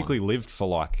he's go basically lived for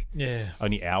like Yeah.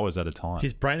 only hours at a time.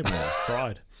 His brain had been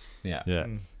fried. Yeah. yeah,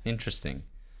 Interesting.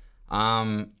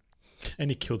 And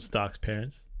he killed Stark's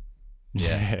parents.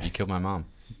 Yeah. You killed my mom.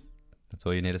 That's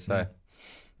all you need to say.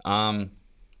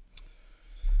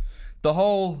 The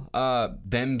whole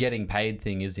them getting paid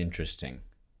thing is interesting.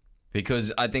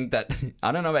 Because I think that,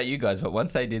 I don't know about you guys, but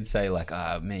once they did say like,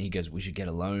 man, he goes, we should get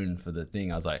a loan for the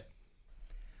thing. I was like,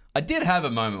 I did have a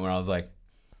moment where I was like,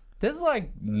 there's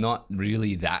like not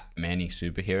really that many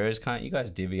superheroes. Can't you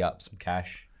guys divvy up some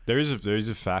cash? there is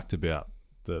a fact about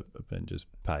the Avengers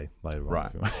pay later on. Right.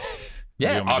 if you want.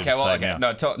 Yeah. You want me to Okay. just Well, say okay. now?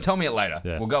 No, tell me it later.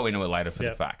 Yeah. We'll go into it later for Yeah.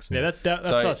 the facts. Yeah, that's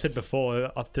So- what I said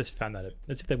before. I just found that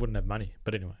as if they wouldn't have money.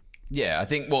 But anyway. Yeah. I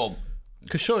think, well,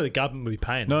 Because surely the government would be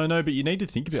paying. No, but you need to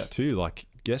think about too. Like,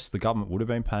 yes, the government would have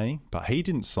been paying, but he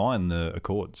didn't sign the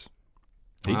accords.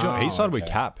 He started with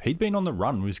okay. Cap. He'd been on the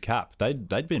run with Cap. They'd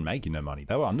been making no money.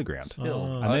 They were underground.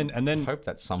 still. And then I hope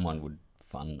that someone would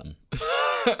fund them.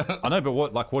 I know, but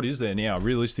what is there now?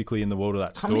 Realistically, in the world of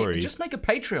that I mean, story, just make a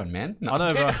Patreon, man. No, I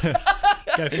know, but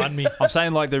Go fund me. I'm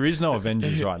saying like there is no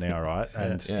Avengers right now, right?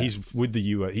 And Yeah. he's with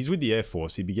the he's with the Air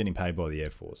Force. He'd be getting paid by the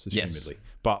Air Force, Yes. assumedly.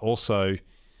 But also,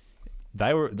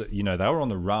 they were on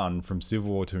the run from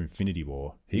Civil War to Infinity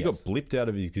War. He got Yes. blipped out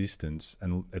of existence,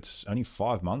 and it's only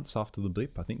 5 months after the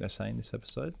blip. I think they say in this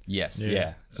episode. Yes, Yeah.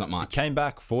 yeah. It's not much. Came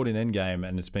back, fought in Endgame,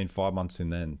 and it's been 5 months since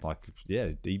then. Like, yeah,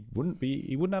 he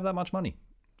wouldn't have that much money.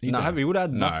 He would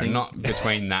have nothing. No, not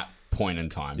between that point in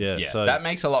time. Yeah, so- that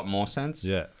makes a lot more sense.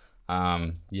 Yeah.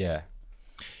 Yeah.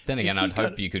 Then again, you I'd hope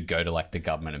got- you could go to like the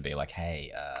government and be like,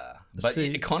 "Hey, but See-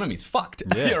 the economy's fucked."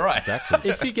 Yeah, You're right. Exactly.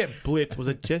 If you get blipped, was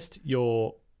it just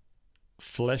your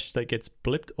flesh that gets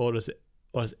blipped, or does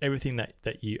everything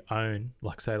that you own,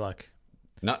 like say like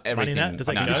Not Money everything. that? Does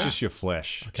that I think go? it's just your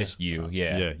flesh. Just you.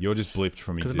 Yeah. Yeah, you're just blipped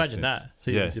from because existence. imagine that. So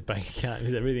you Yeah. lose your bank account,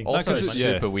 lose everything. Also, 'cause it's it-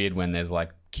 yeah. super weird when there's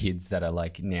like kids that are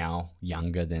like now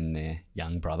younger than their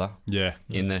young brother Yeah.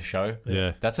 in the show.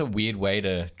 Yeah. That's a weird way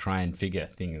to try and figure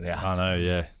things out I know,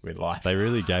 yeah. with life. They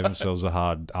really gave themselves a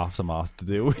hard aftermath to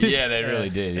deal with. Yeah, they really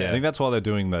did. I Yeah. think that's why they're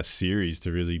doing the series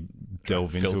to really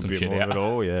delve fill into a some bit shit more of out. it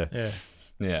all. Yeah. Yeah.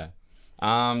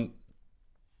 Yeah.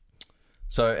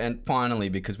 So, and finally,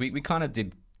 because we kind of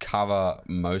did cover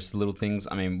most little things.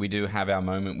 I mean, we do have our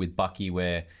moment with Bucky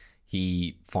where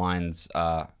he finds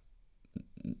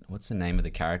what's the name of the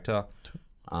character?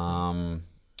 Oh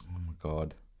my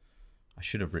god, I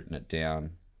should have written it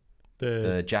down.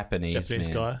 The Japanese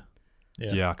man. guy.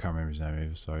 Yeah. I can't remember his name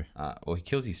either. Sorry. Well, he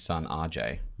kills his son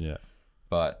RJ, Yeah.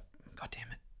 but god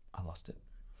damn it, I lost it.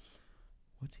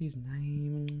 What's his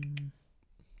name?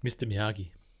 Mr. Miyagi.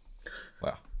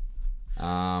 Wow.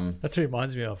 That's what it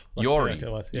reminds me of. Like, Yori.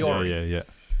 Yeah. Yori. Yeah.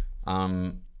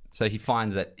 So he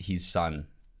finds that his son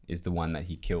is the one that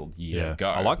he killed years Yeah. ago.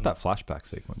 I like that flashback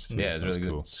sequence too. Yeah, it's That was really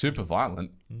good. cool. Super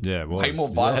violent. Yeah. It was. Way more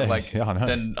violent. Yeah, Like yeah, I know.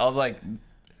 than I was like,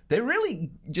 they're really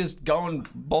just going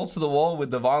balls to the wall with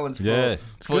the violence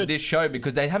for this show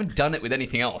because they haven't done it with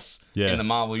anything else in the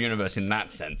Marvel universe in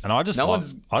that sense. And I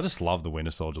just love the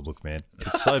Winter Soldier look, man.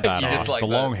 It's so badass. like the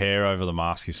long hair over the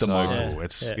mask is so mask. cool.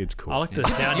 It's cool. I like the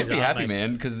sound. You'd be happy,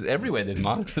 man, because everywhere there's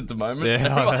masks at the moment.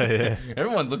 Yeah,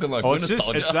 everyone's looking like Winter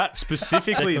Soldier. It's that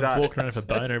specifically Everyone's walking around with a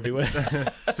boner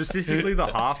everywhere. Specifically the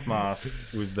half mask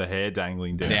with the hair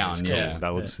dangling down. Cool. Yeah.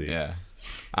 That looks sick. Yeah.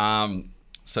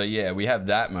 So yeah, we have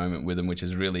that moment with him, which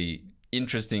is really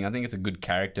interesting. I think it's a good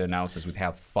character analysis with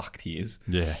how fucked he is.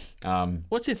 Yeah.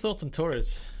 What's your thoughts on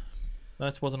Torres?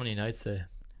 That wasn't on your notes there.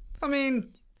 I mean,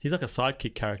 he's like a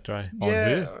sidekick character.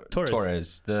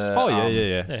 Torres.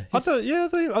 Yeah.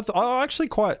 I actually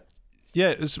quite. Yeah,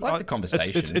 it's like the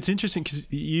conversation. It's interesting because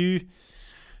it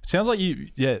sounds like you.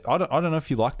 Yeah, I don't know if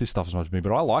you like this stuff as much as me,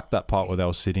 but I like that part where they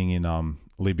were sitting in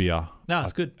Libya. No,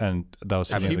 it's good. And they were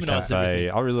sitting at the cafe.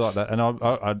 Everything. I really like that. And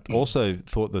I also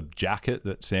thought the jacket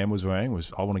that Sam was wearing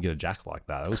was, I want to get a jacket like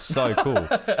that. It was so cool.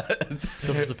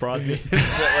 Doesn't surprise me.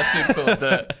 What's it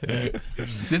called?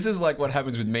 This is like what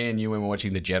happens with me and you when we're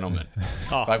watching The Gentleman.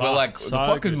 We're like, so the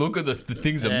fucking look of the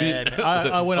things are mint.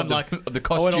 I went on the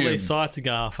costume. I went on these sites and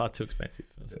go, far too expensive.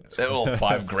 They're all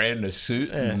 $5,000 a suit.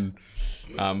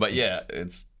 Yeah. But yeah,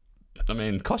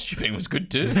 costuming was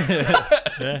good too.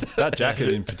 That jacket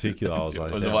in particular, I was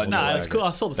like, was the one. No, it was cool.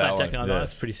 I saw the same jacket. I thought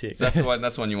that's pretty sick. So that's the one.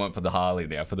 That's one you want for the Harley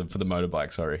now, for the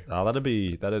motorbike. Sorry. That'd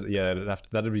be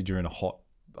during a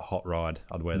hot ride.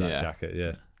 I'd wear that jacket.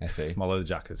 Yeah. My leather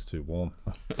jacket's too warm.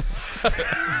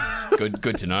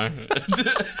 Good to know.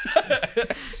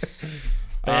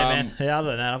 Man. Other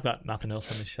than that, I've got nothing else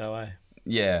on this show.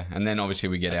 Yeah, and then obviously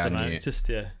we get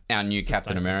our new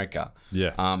Captain America.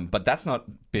 Yeah. But that's not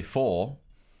before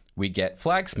we get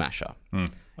Flag Smasher.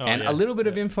 A little bit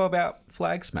of info about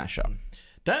Flag Smasher.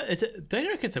 Don't you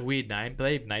reckon it's a weird name? But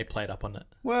they've played up on it.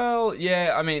 Well,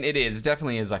 yeah, I mean, it is. It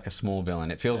definitely is like a small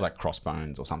villain. It feels like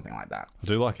Crossbones or something like that. I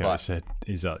do like how I said,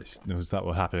 was that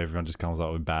what happened? Everyone just comes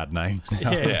up with bad names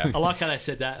now. Yeah. I like how they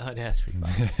said that. Oh, yeah, that's pretty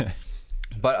funny.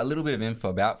 But a little bit of info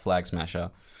about Flag Smasher.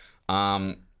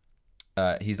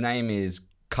 His name is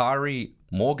Kari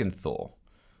Morgenthau,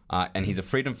 and he's a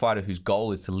freedom fighter whose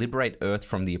goal is to liberate Earth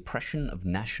from the oppression of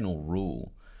national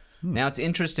rule. Now, it's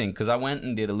interesting because I went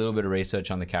and did a little bit of research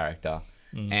on the character,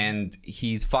 and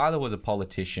his father was a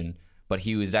politician, but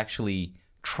he was actually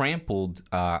trampled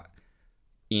outside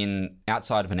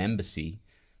of an embassy,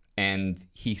 and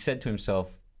he said to himself,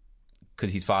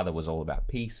 because his father was all about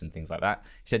peace and things like that,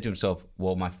 he said to himself,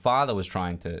 well, my father was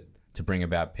trying to bring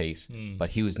about peace, but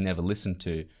he was never listened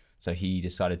to, so he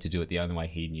decided to do it the only way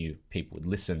he knew people would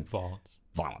listen.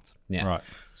 Violence. Yeah. Right.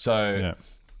 So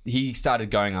he started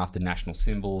going after national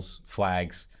symbols,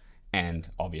 flags, and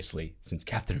obviously, since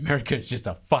Captain America is just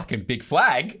a fucking big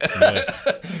flag,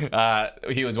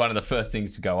 he was one of the first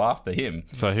things to go after him.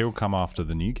 So he'll come after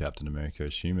the new Captain America,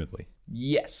 assumedly.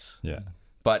 Yes. Yeah.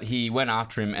 But he went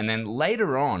after him, and then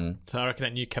later on... So I reckon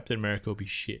that new Captain America will be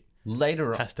shit.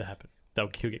 Later on... Has to happen. He'll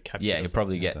get captured. Yeah, he'll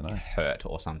probably get hurt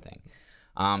or something.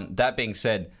 That being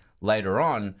said, later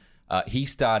on, he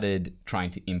started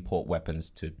trying to import weapons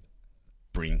to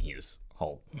bring his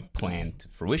whole plan to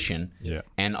fruition. Yeah.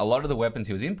 And a lot of the weapons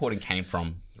he was importing came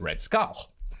from Red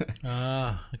Skull.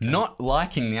 Okay. Not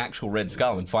liking the actual Red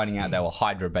Skull and finding out they were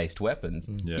Hydra-based weapons,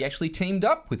 he actually teamed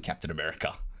up with Captain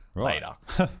America later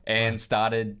and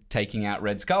started taking out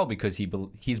Red Skull because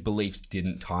his beliefs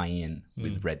didn't tie in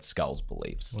with Red Skull's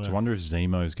beliefs. So I wonder if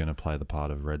Zemo is going to play the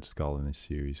part of Red Skull in this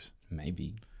series.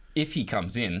 Maybe. If he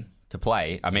comes in to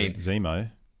play,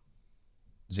 Zemo.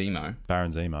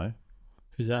 Baron Zemo.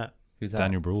 Who's that?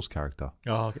 Daniel Bruhl's character.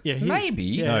 Oh, yeah, maybe.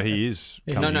 Yeah. No, he is.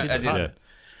 As in,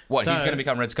 what? He's going to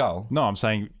become Red Skull? No, I'm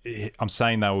saying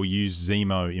they will use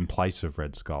Zemo in place of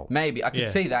Red Skull. Maybe I could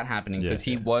see that happening because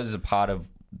he was a part of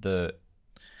the.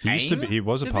 He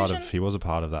was a part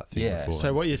of that thing before.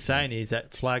 So what you're saying is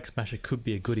that Flag Smasher could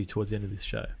be a goodie towards the end of this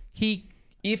show.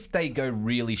 If they go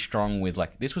really strong with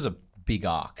this was a big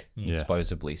arc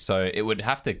supposedly, so it would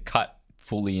have to cut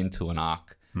fully into an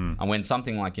arc. And when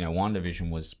something like WandaVision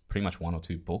was pretty much 1 or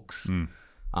 2 books,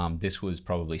 this was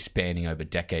probably spanning over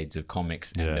decades of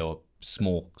comics, and there were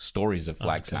small stories of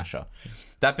Flag Smasher.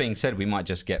 That being said, we might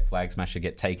just get Flag Smasher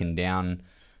get taken down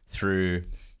through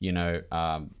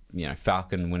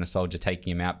Falcon, Winter Soldier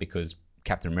taking him out because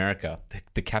Captain America,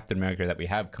 the Captain America that we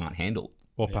have, can't handle.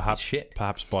 Or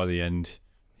perhaps by the end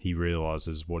he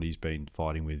realizes what he's been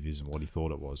fighting with isn't what he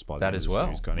thought it was. By the end of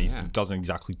the series. He doesn't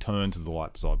exactly turn to the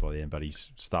light side by the end, but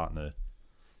he's starting to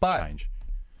change.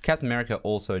 Captain America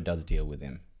also does deal with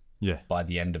him. Yeah. By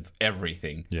the end of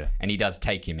everything. Yeah. And he does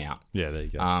take him out. Yeah, there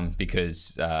you go.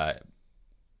 Because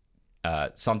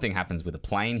something happens with a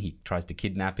plane. He tries to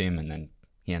kidnap him, and then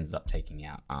he ends up taking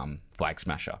out Flag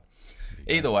Smasher.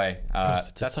 Either way,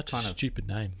 it's that's such a stupid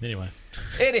name. Anyway,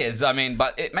 it is. I mean,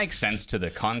 but it makes sense to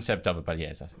the concept of it. But yeah,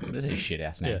 it's a shit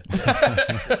ass name.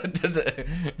 Yeah.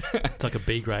 It's like a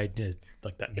B grade,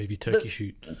 like that movie Turkey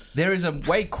Shoot. There is a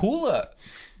way cooler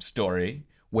story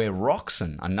where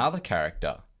Roxanne, another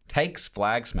character, takes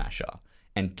Flag Smasher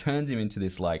and turns him into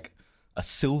this like a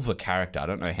silver character. I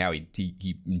don't know how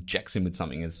he injects him with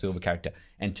something as a silver character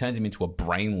and turns him into a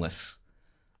brainless,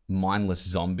 mindless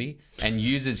zombie and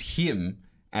uses him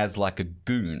as like a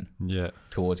goon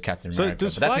towards Captain America.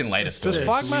 But that's in later stuff. Does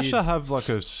Flag Smasher have like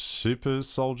a super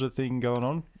soldier thing going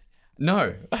on?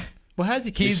 No. Well, how's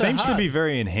he? He seems to be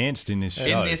very enhanced in this show.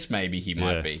 In this, maybe he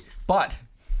might be. But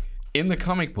in the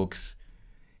comic books,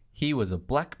 he was a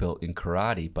black belt in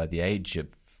karate by the age of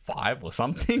 5 or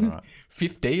something, right.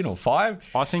 15 or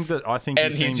 5. I think,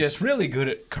 and he's just really good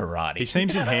at karate. He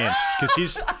seems enhanced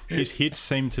because his hits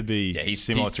seem to be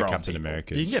similar to Captain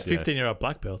America's. You can get 15-year-old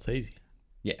black belts easy.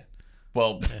 Yeah.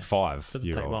 Well, 5.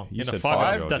 Doesn't take long. You said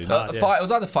 5. That's hard. It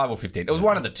was either 5 or 15. It was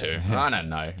one of the two. I don't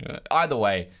know. Either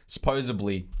way,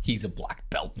 supposedly he's a black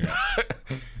belt,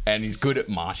 and he's good at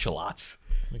martial arts.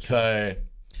 Okay. So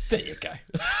there you go.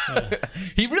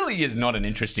 He really is not an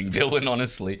interesting villain,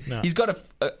 honestly. No. He's got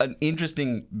an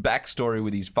interesting backstory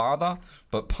with his father,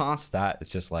 but past that, it's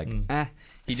just like,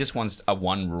 he just wants a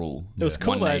one rule. It was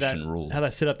cool one nation rule. How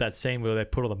they set up that scene where they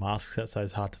put all the masks out so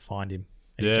it's hard to find him.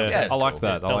 Yeah, I like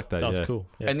that. I like that. That's cool.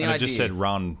 Yeah. And it just said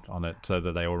run on it so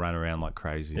that they all ran around like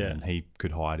crazy and he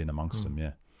could hide in amongst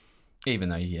them, Even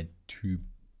though he had 2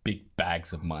 big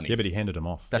bags of money. Yeah, but he handed them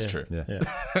off. That's true. Yeah.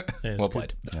 Well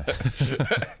played.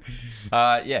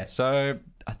 So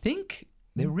I think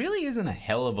there really isn't a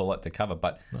hell of a lot to cover,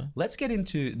 but let's get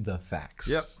into the facts.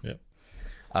 Yep.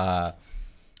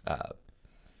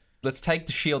 Let's take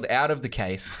the shield out of the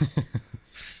case,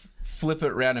 flip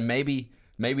it around, and maybe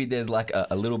there's like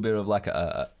a little bit of like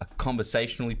a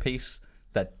conversationally piece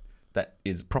that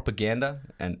is propaganda,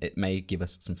 and it may give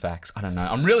us some facts. I don't know.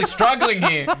 I'm really struggling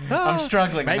here. I'm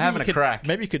struggling. I'm having a crack.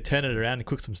 Maybe you could turn it around and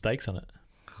cook some steaks on it.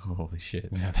 Holy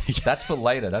shit. That's for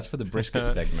later. That's for the brisket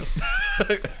segment.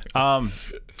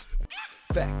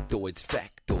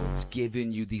 Factoids,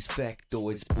 giving you these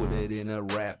factoids. Put it in a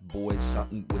rap, boys.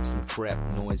 Something with some trap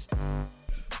noise.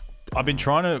 One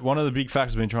of the big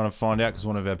facts I've been trying to find out, because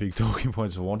one of our big talking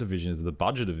points for WandaVision is the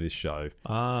budget of this show.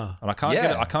 And I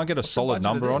can't get a solid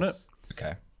number on it.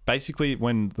 Okay. Basically,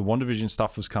 when the WandaVision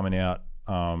stuff was coming out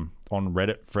on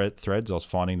Reddit threads, I was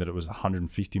finding that it was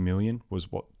 150 million was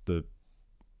what the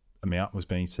amount was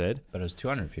being said. But it was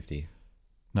 250.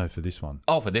 No, for this one.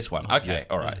 Oh, for this one. Okay.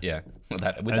 All right. Yeah. With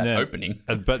that opening.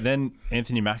 But then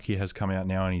Anthony Mackie has come out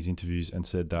now in his interviews and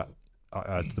said that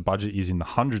the budget is in the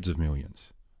hundreds of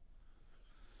millions.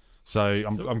 So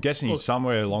I'm guessing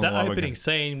somewhere along the line. That opening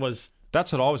scene was...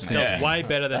 That's what I was thinking. That's way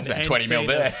better than the end 20 mil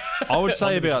there. I would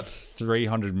say about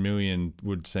 300 million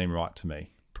would seem right to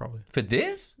me. Probably. For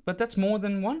this? But that's more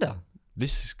than Wonder.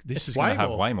 This is going to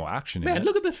have way more action in it. Man,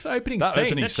 look at the opening scene. That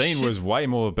opening scene was way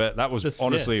more... That was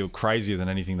honestly crazier than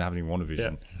anything that happened in WandaVision.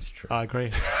 Yeah, that's true. I agree.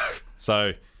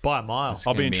 So... By a mile.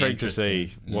 I'll be intrigued to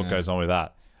see what goes on with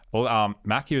that. Well,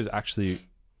 Mackie was actually...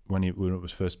 When it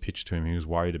was first pitched to him, he was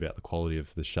worried about the quality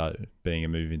of the show being a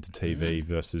move into TV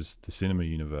versus the cinema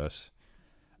universe.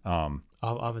 I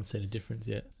haven't seen a difference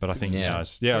yet. But I think I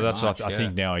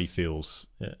think now he feels,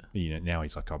 now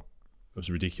he's like, it was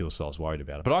ridiculous. So I was worried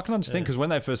about it. But I can understand because when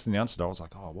they first announced it, I was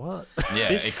like, oh, what? Yeah,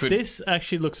 this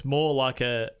actually looks more like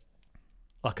a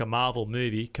Marvel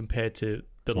movie compared to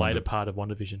the later part of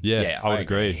WandaVision. Yeah, I would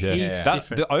agree. Yeah.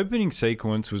 The opening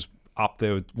sequence was up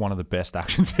there with one of the best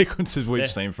action sequences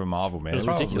we've seen from Marvel, man. It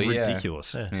was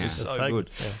ridiculous. Yeah. It was so good.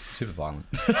 Yeah. Super violent.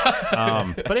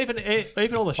 But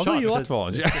even all the shots. I thought you liked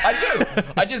violence.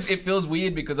 I do. It feels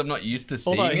weird because I'm not used to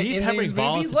seeing it in these movies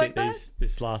violence like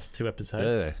this last 2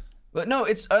 episodes. Yeah. But no,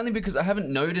 it's only because I haven't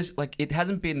noticed, like, it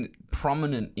hasn't been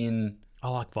prominent in... I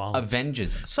like violence.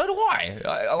 Avengers. So do I.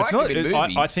 I like it in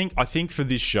movies. I think for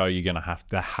this show you're going to have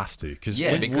to because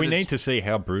we need to see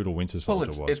how brutal Winter Soldier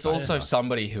was. It's also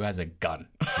somebody who has a gun.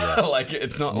 Yeah. Like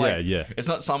it's not like it's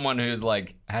not someone who's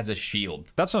like has a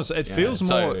shield. That's what it feels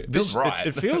more. It feels right.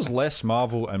 It feels less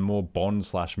Marvel and more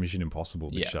Bond/Mission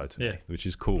Impossible. This show to me, which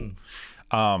is cool.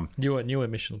 Newer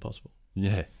Mission Impossible.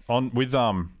 Yeah.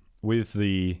 With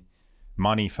the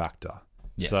money factor.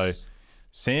 Yes. So.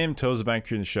 Sam tells the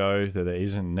banker in the show that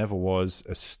there never was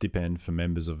a stipend for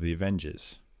members of the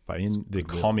Avengers. But in the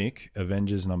comic,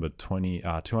 Avengers number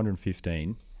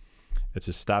 215, it's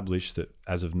established that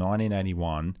as of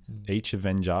 1981, each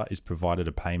Avenger is provided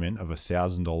a payment of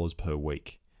 $1,000 per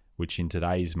week, which in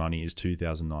today's money is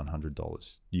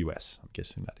 $2,900 US. I'm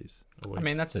guessing that is. I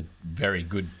mean, that's a very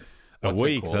good. A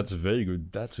week. That's a very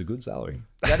good. That's a good salary.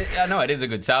 I know it is a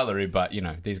good salary, but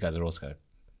these guys are also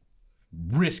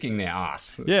risking their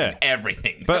ass. Yeah,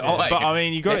 everything. But I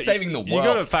mean, you got saving the world. You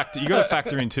got to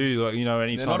factor in too. Like,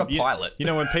 anytime they're not a pilot.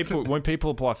 When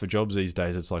people apply for jobs these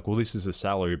days, it's like, well, this is the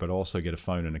salary, but I also get a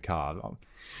phone and a car.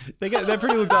 They're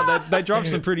pretty looked up. They drive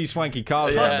some pretty swanky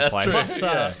cars around the place.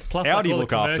 Plus, Audi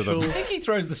look after them. I think he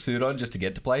throws the suit on just to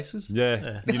get to places.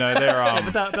 Yeah.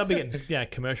 They're but they'll be getting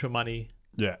commercial money.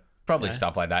 Yeah. Probably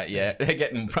stuff like that, yeah. They're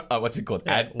getting, what's it called?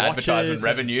 Advertisement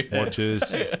revenue. Watches.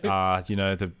 All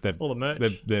the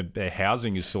merch. Their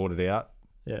housing is sorted out.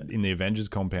 Yeah. In the Avengers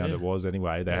compound it was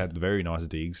anyway. They had very nice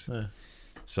digs. Yeah.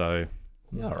 So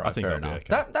all right, I think fair that'll enough.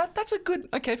 be okay. That's a good,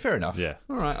 okay, fair enough. Yeah.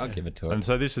 All right, I'll give it to it. And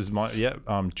so this is my,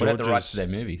 What about the rights to their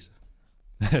movies?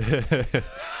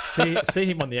 see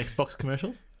him on the Xbox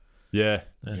commercials? Yeah.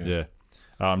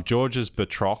 Georges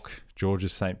Batroc,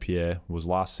 Georges St. Pierre, was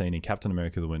last seen in Captain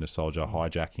America: The Winter Soldier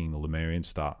hijacking the Lemurian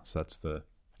Star. So that's the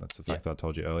fact that I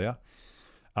told you earlier.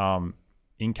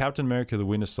 In Captain America: The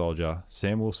Winter Soldier,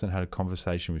 Sam Wilson had a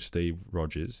conversation with Steve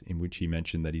Rogers in which he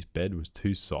mentioned that his bed was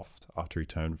too soft after he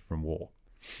returned from war.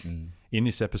 In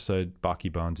this episode, Bucky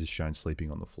Barnes is shown sleeping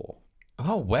on the floor.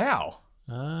 Oh, wow.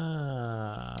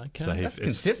 Okay. So that's it's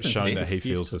consistency. showing that he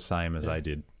feels the same as they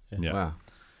did. Yeah.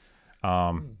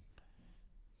 Wow.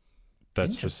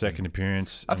 That's the second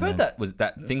appearance. I've heard that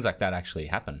things like that actually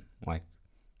happen. Like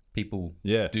people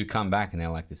do come back and they're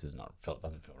like, "This is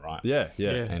doesn't feel right." Yeah.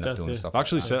 End up doing stuff.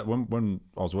 Actually, said when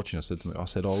I was watching, I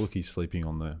said, "Oh, look, he's sleeping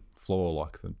on the floor,"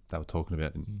 like they were talking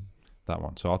about in that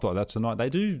one. So I thought that's they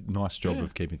do a nice job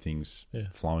of keeping things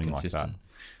flowing consistent.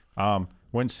 like that.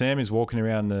 When Sam is walking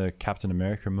around the Captain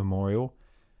America memorial,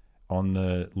 on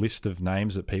the list of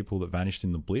names of people that vanished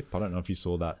in the blip, I don't know if you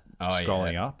saw that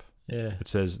scrolling up. Yeah. It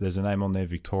says there's a name on there,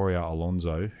 Victoria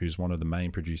Alonso, who's one of the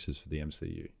main producers for the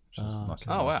MCU. Nice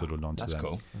little nod to That's them.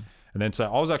 cool. And then so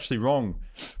I was actually wrong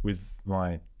with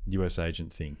my US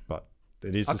agent thing, but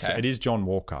it is it is John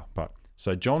Walker. But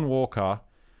so John Walker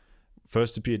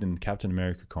first appeared in the Captain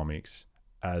America comics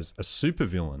as a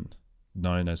supervillain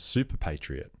known as Super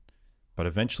Patriot, but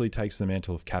eventually takes the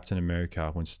mantle of Captain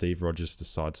America when Steve Rogers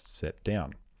decides to step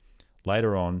down.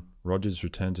 Later on, Rogers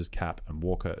returns as Cap and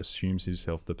Walker assumes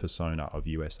himself the persona of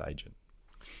US agent.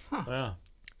 Huh. Wow.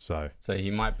 So he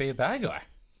might be a bad guy.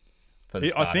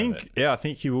 I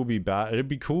think he will be bad. It'd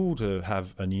be cool to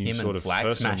have a new sort of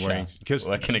person wearing, because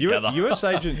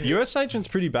US agent's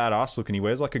pretty badass looking. He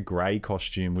wears like a grey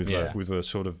costume with a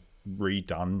sort of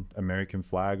redone American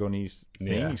flag on his thing.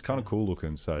 Yeah. He's kind of cool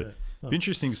looking. So it'd be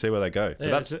interesting to see where they go.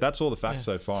 But that's all the facts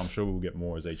so far. I'm sure we'll get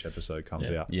more as each episode comes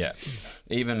out. Yeah.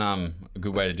 Even a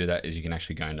good way to do that is you can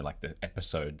actually go into like the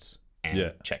episods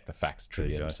and check the facts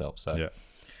trivia themselves. So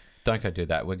don't go do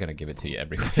that. We're going to give it to you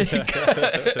every week.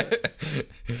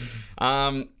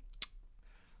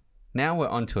 Now we're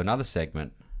on to another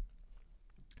segment.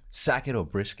 Sack it or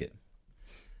brisket.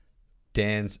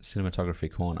 Dan's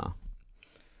cinematography corner.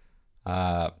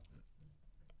 Got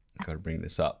to bring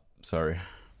this up. Sorry.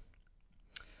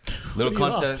 Little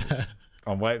context.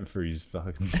 I'm waiting for his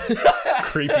fucking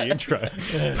creepy intro.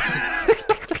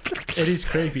 It is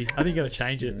creepy. I think you got to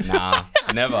change it. Nah,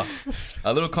 never.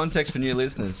 A little context for new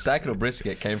listeners. Sack it or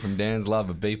brisket came from Dan's love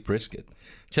of beef brisket.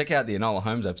 Check out the Enola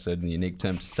Holmes episode and the unique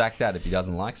term to sack that if he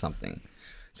doesn't like something.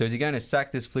 So is he going to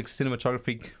sack this flick's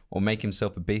cinematography or make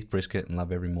himself a beef brisket and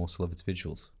love every morsel of its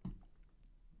visuals?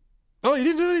 Oh, you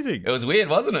didn't do anything. It was weird,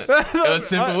 wasn't it? It was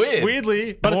super weird.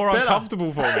 Weirdly, but more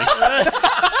uncomfortable for me.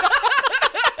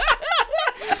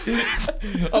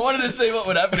 I wanted to see what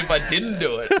would happen if I didn't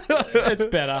do it. It's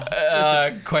better.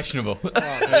 Questionable. You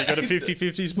got a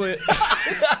 50-50 split.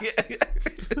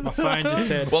 My phone just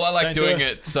said. Well, I like doing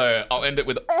it, so I'll end it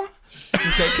with.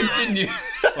 Okay, continue.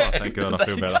 Oh, thank God, I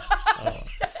feel better. Oh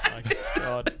my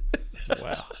God!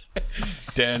 Wow.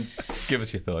 Dan, give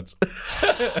us your thoughts.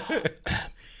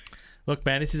 Look,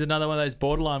 man, this is another one of those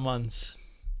borderline ones.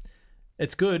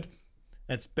 It's good.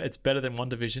 It's better than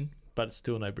WandaVision, but it's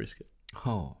still no brisket.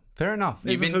 Oh, fair enough.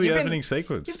 Even for the opening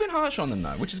sequence. He's been harsh on them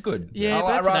though, which is good. Yeah,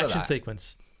 but it's an action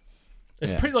sequence.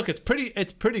 It's pretty. Look, it's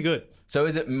pretty good. So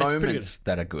is it moments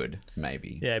that are good?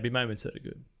 Maybe. Yeah, it'd be moments that are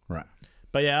good. Right.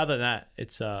 But yeah, other than that,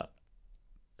 it's like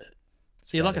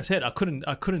I said, I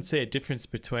couldn't see a difference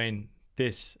between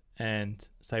this and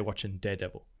say watching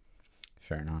Daredevil.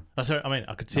 Fair enough. Oh, sorry, I mean,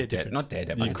 I could see a difference. Not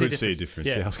Daredevil. You could see a difference.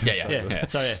 Yeah, I was going to say.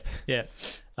 So yeah,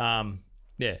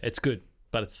 it's good,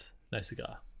 but it's no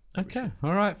cigar. Okay.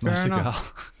 All right. Fair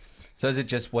enough. So is it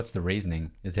just, what's the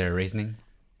reasoning? Is there a reasoning?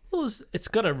 Well, it's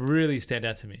got to really stand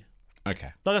out to me.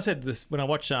 Okay. Like I said, when I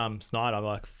watch Snyder, I'm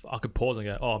like, I could pause and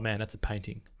go, oh man, that's a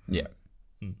painting. Yeah.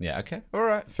 Yeah. Okay. All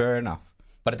right. Fair enough.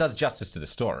 But it does justice to the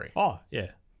story. Oh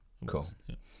yeah. Cool.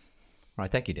 Yeah. All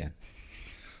right. Thank you, Dan.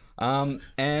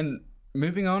 And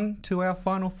moving on to our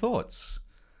final thoughts.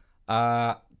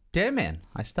 Dan Man,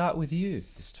 I start with you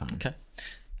this time. Okay.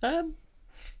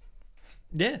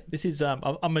 Yeah, this is I'm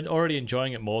already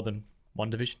enjoying it more than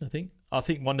WandaVision, I think. I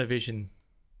think WandaVision,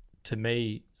 to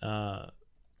me,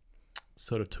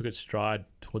 sort of took its stride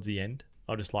towards the end.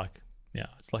 I just like,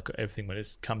 it's like everything when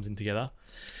it comes in together.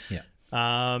 Yeah.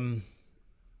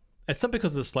 It's not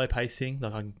because of the slow pacing,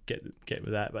 like I can get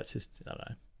with that, but it's just, I don't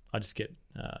know. I just get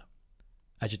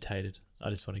agitated. I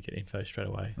just want to get info straight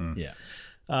away. Yeah.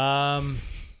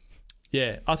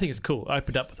 Yeah, I think it's cool. I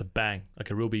opened up with a bang,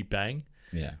 like a real big bang.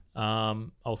 Yeah. I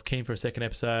was keen for a second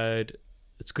episode.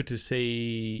 It's good to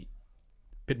see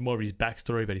a bit more of his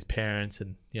backstory about his parents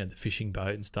and the fishing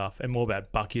boat and stuff, and more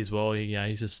about Bucky as well.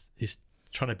 He's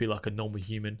trying to be like a normal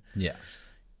human. Yeah.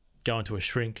 Going to a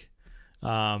shrink.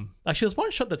 Actually, there's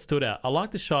one shot that stood out. I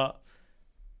like the shot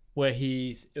where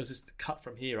it was just cut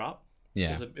from here up.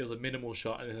 Yeah. It was a minimal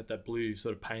shot, and it had that blue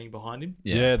sort of painting behind him.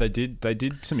 Yeah, they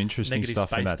did some interesting Negative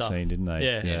stuff in that stuff. scene, didn't they?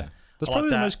 Yeah. That's I probably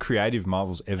like the that. most creative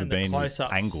Marvel's ever And the been with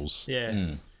close-ups. angles.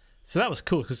 Yeah. So that was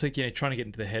cool because trying to get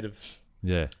into the head of.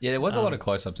 Yeah. Yeah, there was a lot of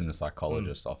close-ups in the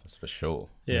psychologist's office for sure.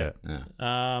 Yeah.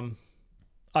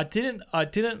 I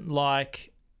didn't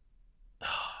like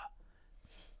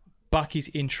Bucky's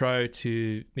intro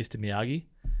to Mr. Miyagi.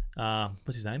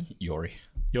 What's his name? Yori.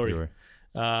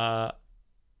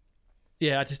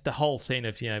 Yeah, just the whole scene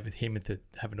of with him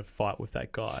having a fight with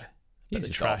that guy. He's the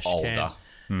just trash older.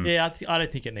 can. Yeah, I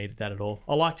don't think it needed that at all.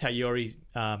 I liked how Yori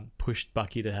pushed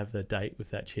Bucky to have the date with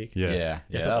that chick. Yeah.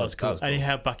 I thought that was cool. And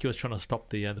how Bucky was trying to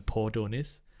stop the poor doing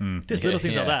this. Just little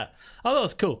things like Yeah. that. I thought it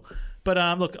was cool. But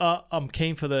look, I'm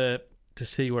keen for to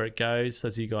see where it goes.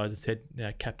 As you guys have said,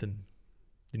 the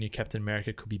new Captain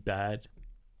America could be bad.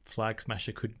 Flag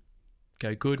Smasher could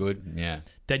go good. Good, yeah.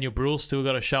 Daniel Bruhl's still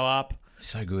got to show up.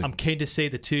 So good. I'm keen to see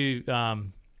the two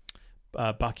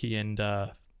Bucky and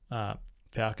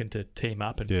Falcon to team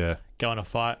up and go on a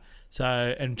fight. So,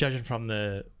 and judging from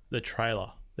the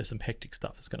trailer, there's some hectic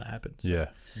stuff that's going to happen. So,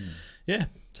 yeah.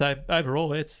 So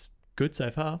overall, it's good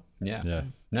so far. Yeah.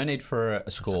 No need for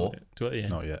a score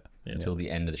Not yet. until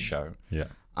the end of the show. Yeah.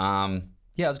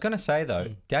 Yeah, I was going to say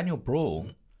though, Daniel Bruhl,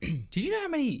 did you know how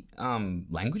many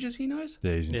languages he knows?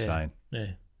 Yeah, he's insane. Yeah.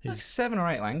 Like 7 or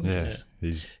 8 languages.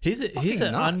 Yeah. He's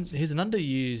an nuts.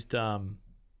 underused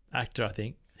actor, I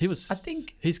think.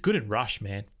 He's good in Rush,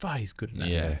 man. Fuck, he's good in that.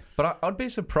 Yeah. But I'd be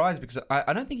surprised because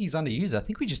I don't think he's underused. I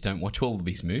think we just don't watch all of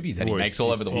these movies that he makes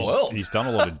all over the world. He's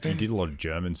done he did a lot of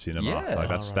German cinema. Yeah. Like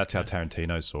that's how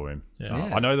Tarantino saw him.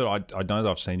 Yeah. I know that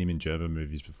I've seen him in German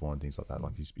movies before and things like that.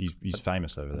 Like he's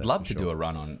famous over there. I'd love to do a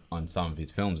run on some of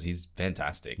his films. He's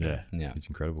fantastic. Yeah. Yeah. He's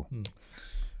incredible.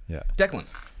 Yeah. Declan.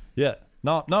 Yeah.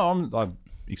 No, I'm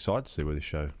excited to see where the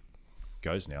show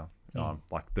goes now.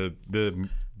 Like the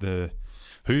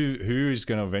who is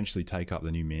going to eventually take up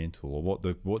the new mantle, or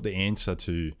what the answer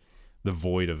to the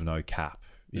void of no Cap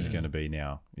is going to be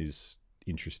now is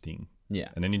interesting. Yeah.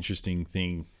 And an interesting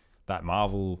thing that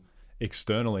Marvel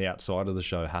externally outside of the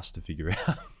show has to figure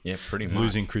out. Yeah, pretty much.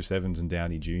 Losing Chris Evans and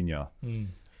Downey Jr.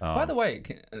 By the way,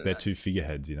 They're two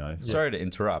figureheads, sorry to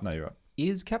interrupt. No, you're right.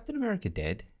 Is Captain America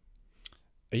dead?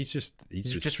 He's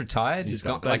just retired. He's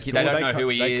gone. Like they well, don't know who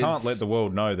he is. They can't let the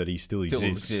world know that he still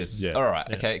exists. Yeah. All right.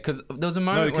 Okay. Because there was a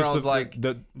moment where I was like,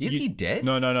 "Is he dead?"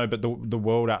 No. But the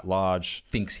world at large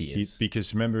thinks he is.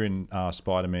 Because remember in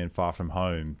Spider-Man: Far From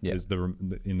Home, there's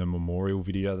in the memorial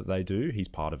video that they do, he's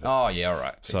part of it. Oh yeah. All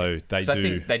right. So I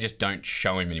think they just don't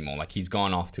show him anymore. Like he's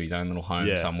gone off to his own little home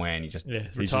somewhere, and he's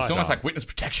it's almost like witness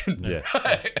protection.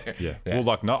 Yeah. Well,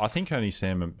 like no, I think only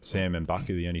Sam and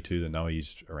Bucky are the only two that know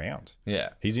he's around.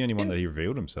 Yeah. He's the only one that he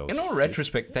revealed himself. In all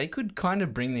retrospect, they could kind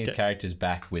of bring these characters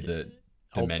back with a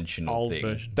dimensional old thing.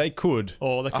 version. They could.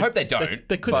 Or I hope they don't.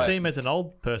 They could see him as an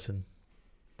old person.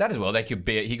 That as well. He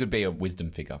could be a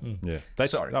wisdom figure. Yeah.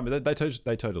 Sorry. I mean, they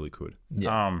totally could.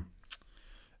 Yeah.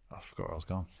 I forgot where I was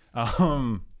going.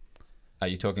 Are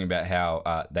you talking about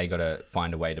how they got to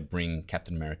find a way to bring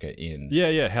Captain America in?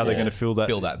 Yeah. How they're going to fill that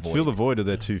void. Fill the void of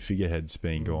their two figureheads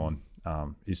being gone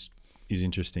is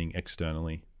interesting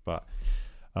externally, but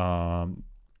and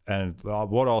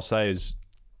what I'll say is,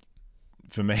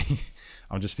 for me,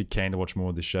 I'm just keen to watch more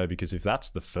of this show, because if that's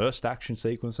the first action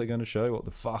sequence they're going to show, what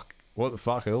the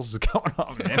fuck else is going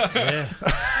on, man? Yeah,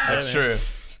 That's true.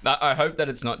 I hope that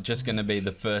it's not just going to be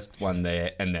the first one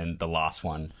there and then the last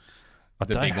one.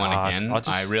 The big one again.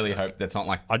 I really hope that's not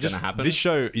going to happen. This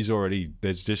show is already,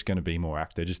 there's just going to be more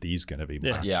action. There just is going to be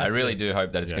more action. Yeah, I really do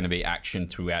hope that it's going to be action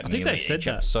throughout nearly each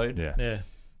episode.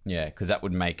 Yeah, because that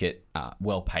would make it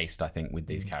well paced, I think, with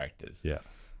these characters. Yeah.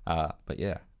 But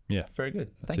yeah, very good.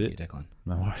 Thank you, Declan.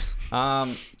 No worries.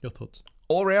 Your thoughts?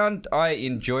 All around, I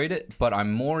enjoyed it, but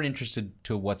I'm more interested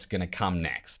to what's going to come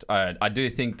next. I do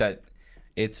think that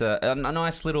it's a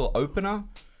nice little opener.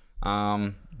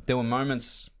 There were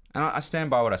moments, and I stand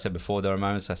by what I said before. There were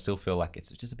moments I still feel like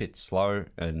it's just a bit slow,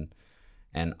 and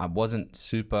I wasn't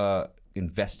super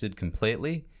invested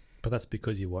completely. But that's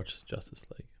because you watched Justice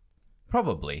League.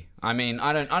 Probably. I mean,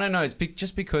 I don't know. It's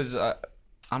just because I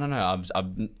don't know.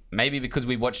 Maybe because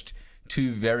we watched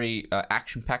 2 very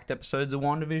action-packed episodes of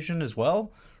WandaVision as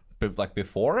well, but like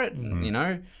before it, you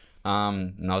know.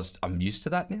 And I'm used to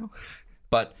that now.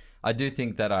 But I do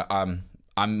think that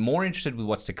I'm more interested with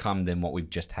what's to come than what we've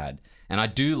just had, and I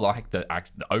do like the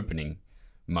opening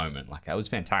moment. Like, that was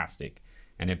fantastic.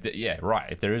 And if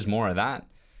there is more of that,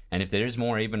 and if there is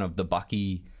more even of the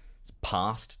Bucky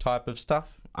past type of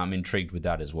stuff, I'm intrigued with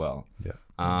that as well. Yeah.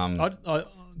 I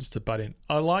just to butt in,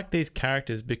 I like these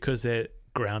characters because they're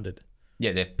grounded.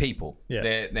 Yeah, they're people.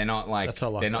 Yeah. They're not like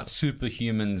they're not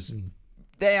superhumans.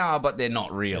 They are, but they're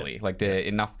not really. Like, they're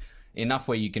enough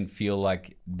where you can feel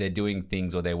like they're doing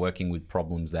things or they're working with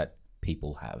problems that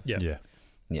people have.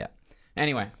 Yeah.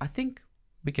 Anyway, I think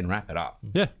we can wrap it up.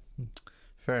 Yeah.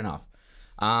 Fair enough.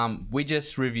 We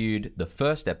just reviewed the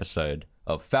first episode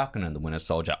of Falcon and the Winter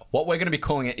Soldier. What we're going to be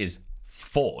calling it is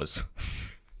Fours.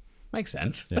 Makes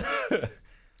sense. Yeah.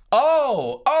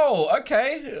 Oh,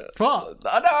 okay. What?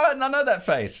 I know that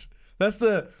face. That's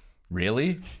the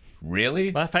really.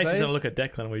 My face is going to look at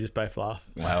Declan and we just both laugh.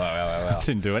 Wow. I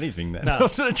didn't do anything then. No.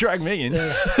 Drag me in.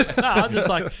 No, I was just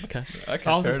like, okay.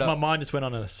 My mind just went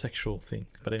on a sexual thing.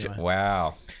 But anyway.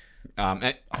 Wow.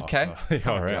 Okay.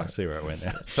 All right. I see where it went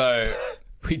now. So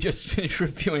we just finished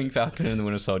reviewing Falcon and the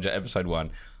Winter Soldier, episode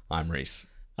 1. I'm Reese.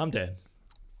 I'm Dan.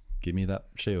 Give me that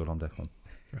shield. I'm Declan.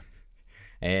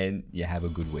 And you have a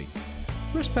good week.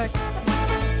 Respect.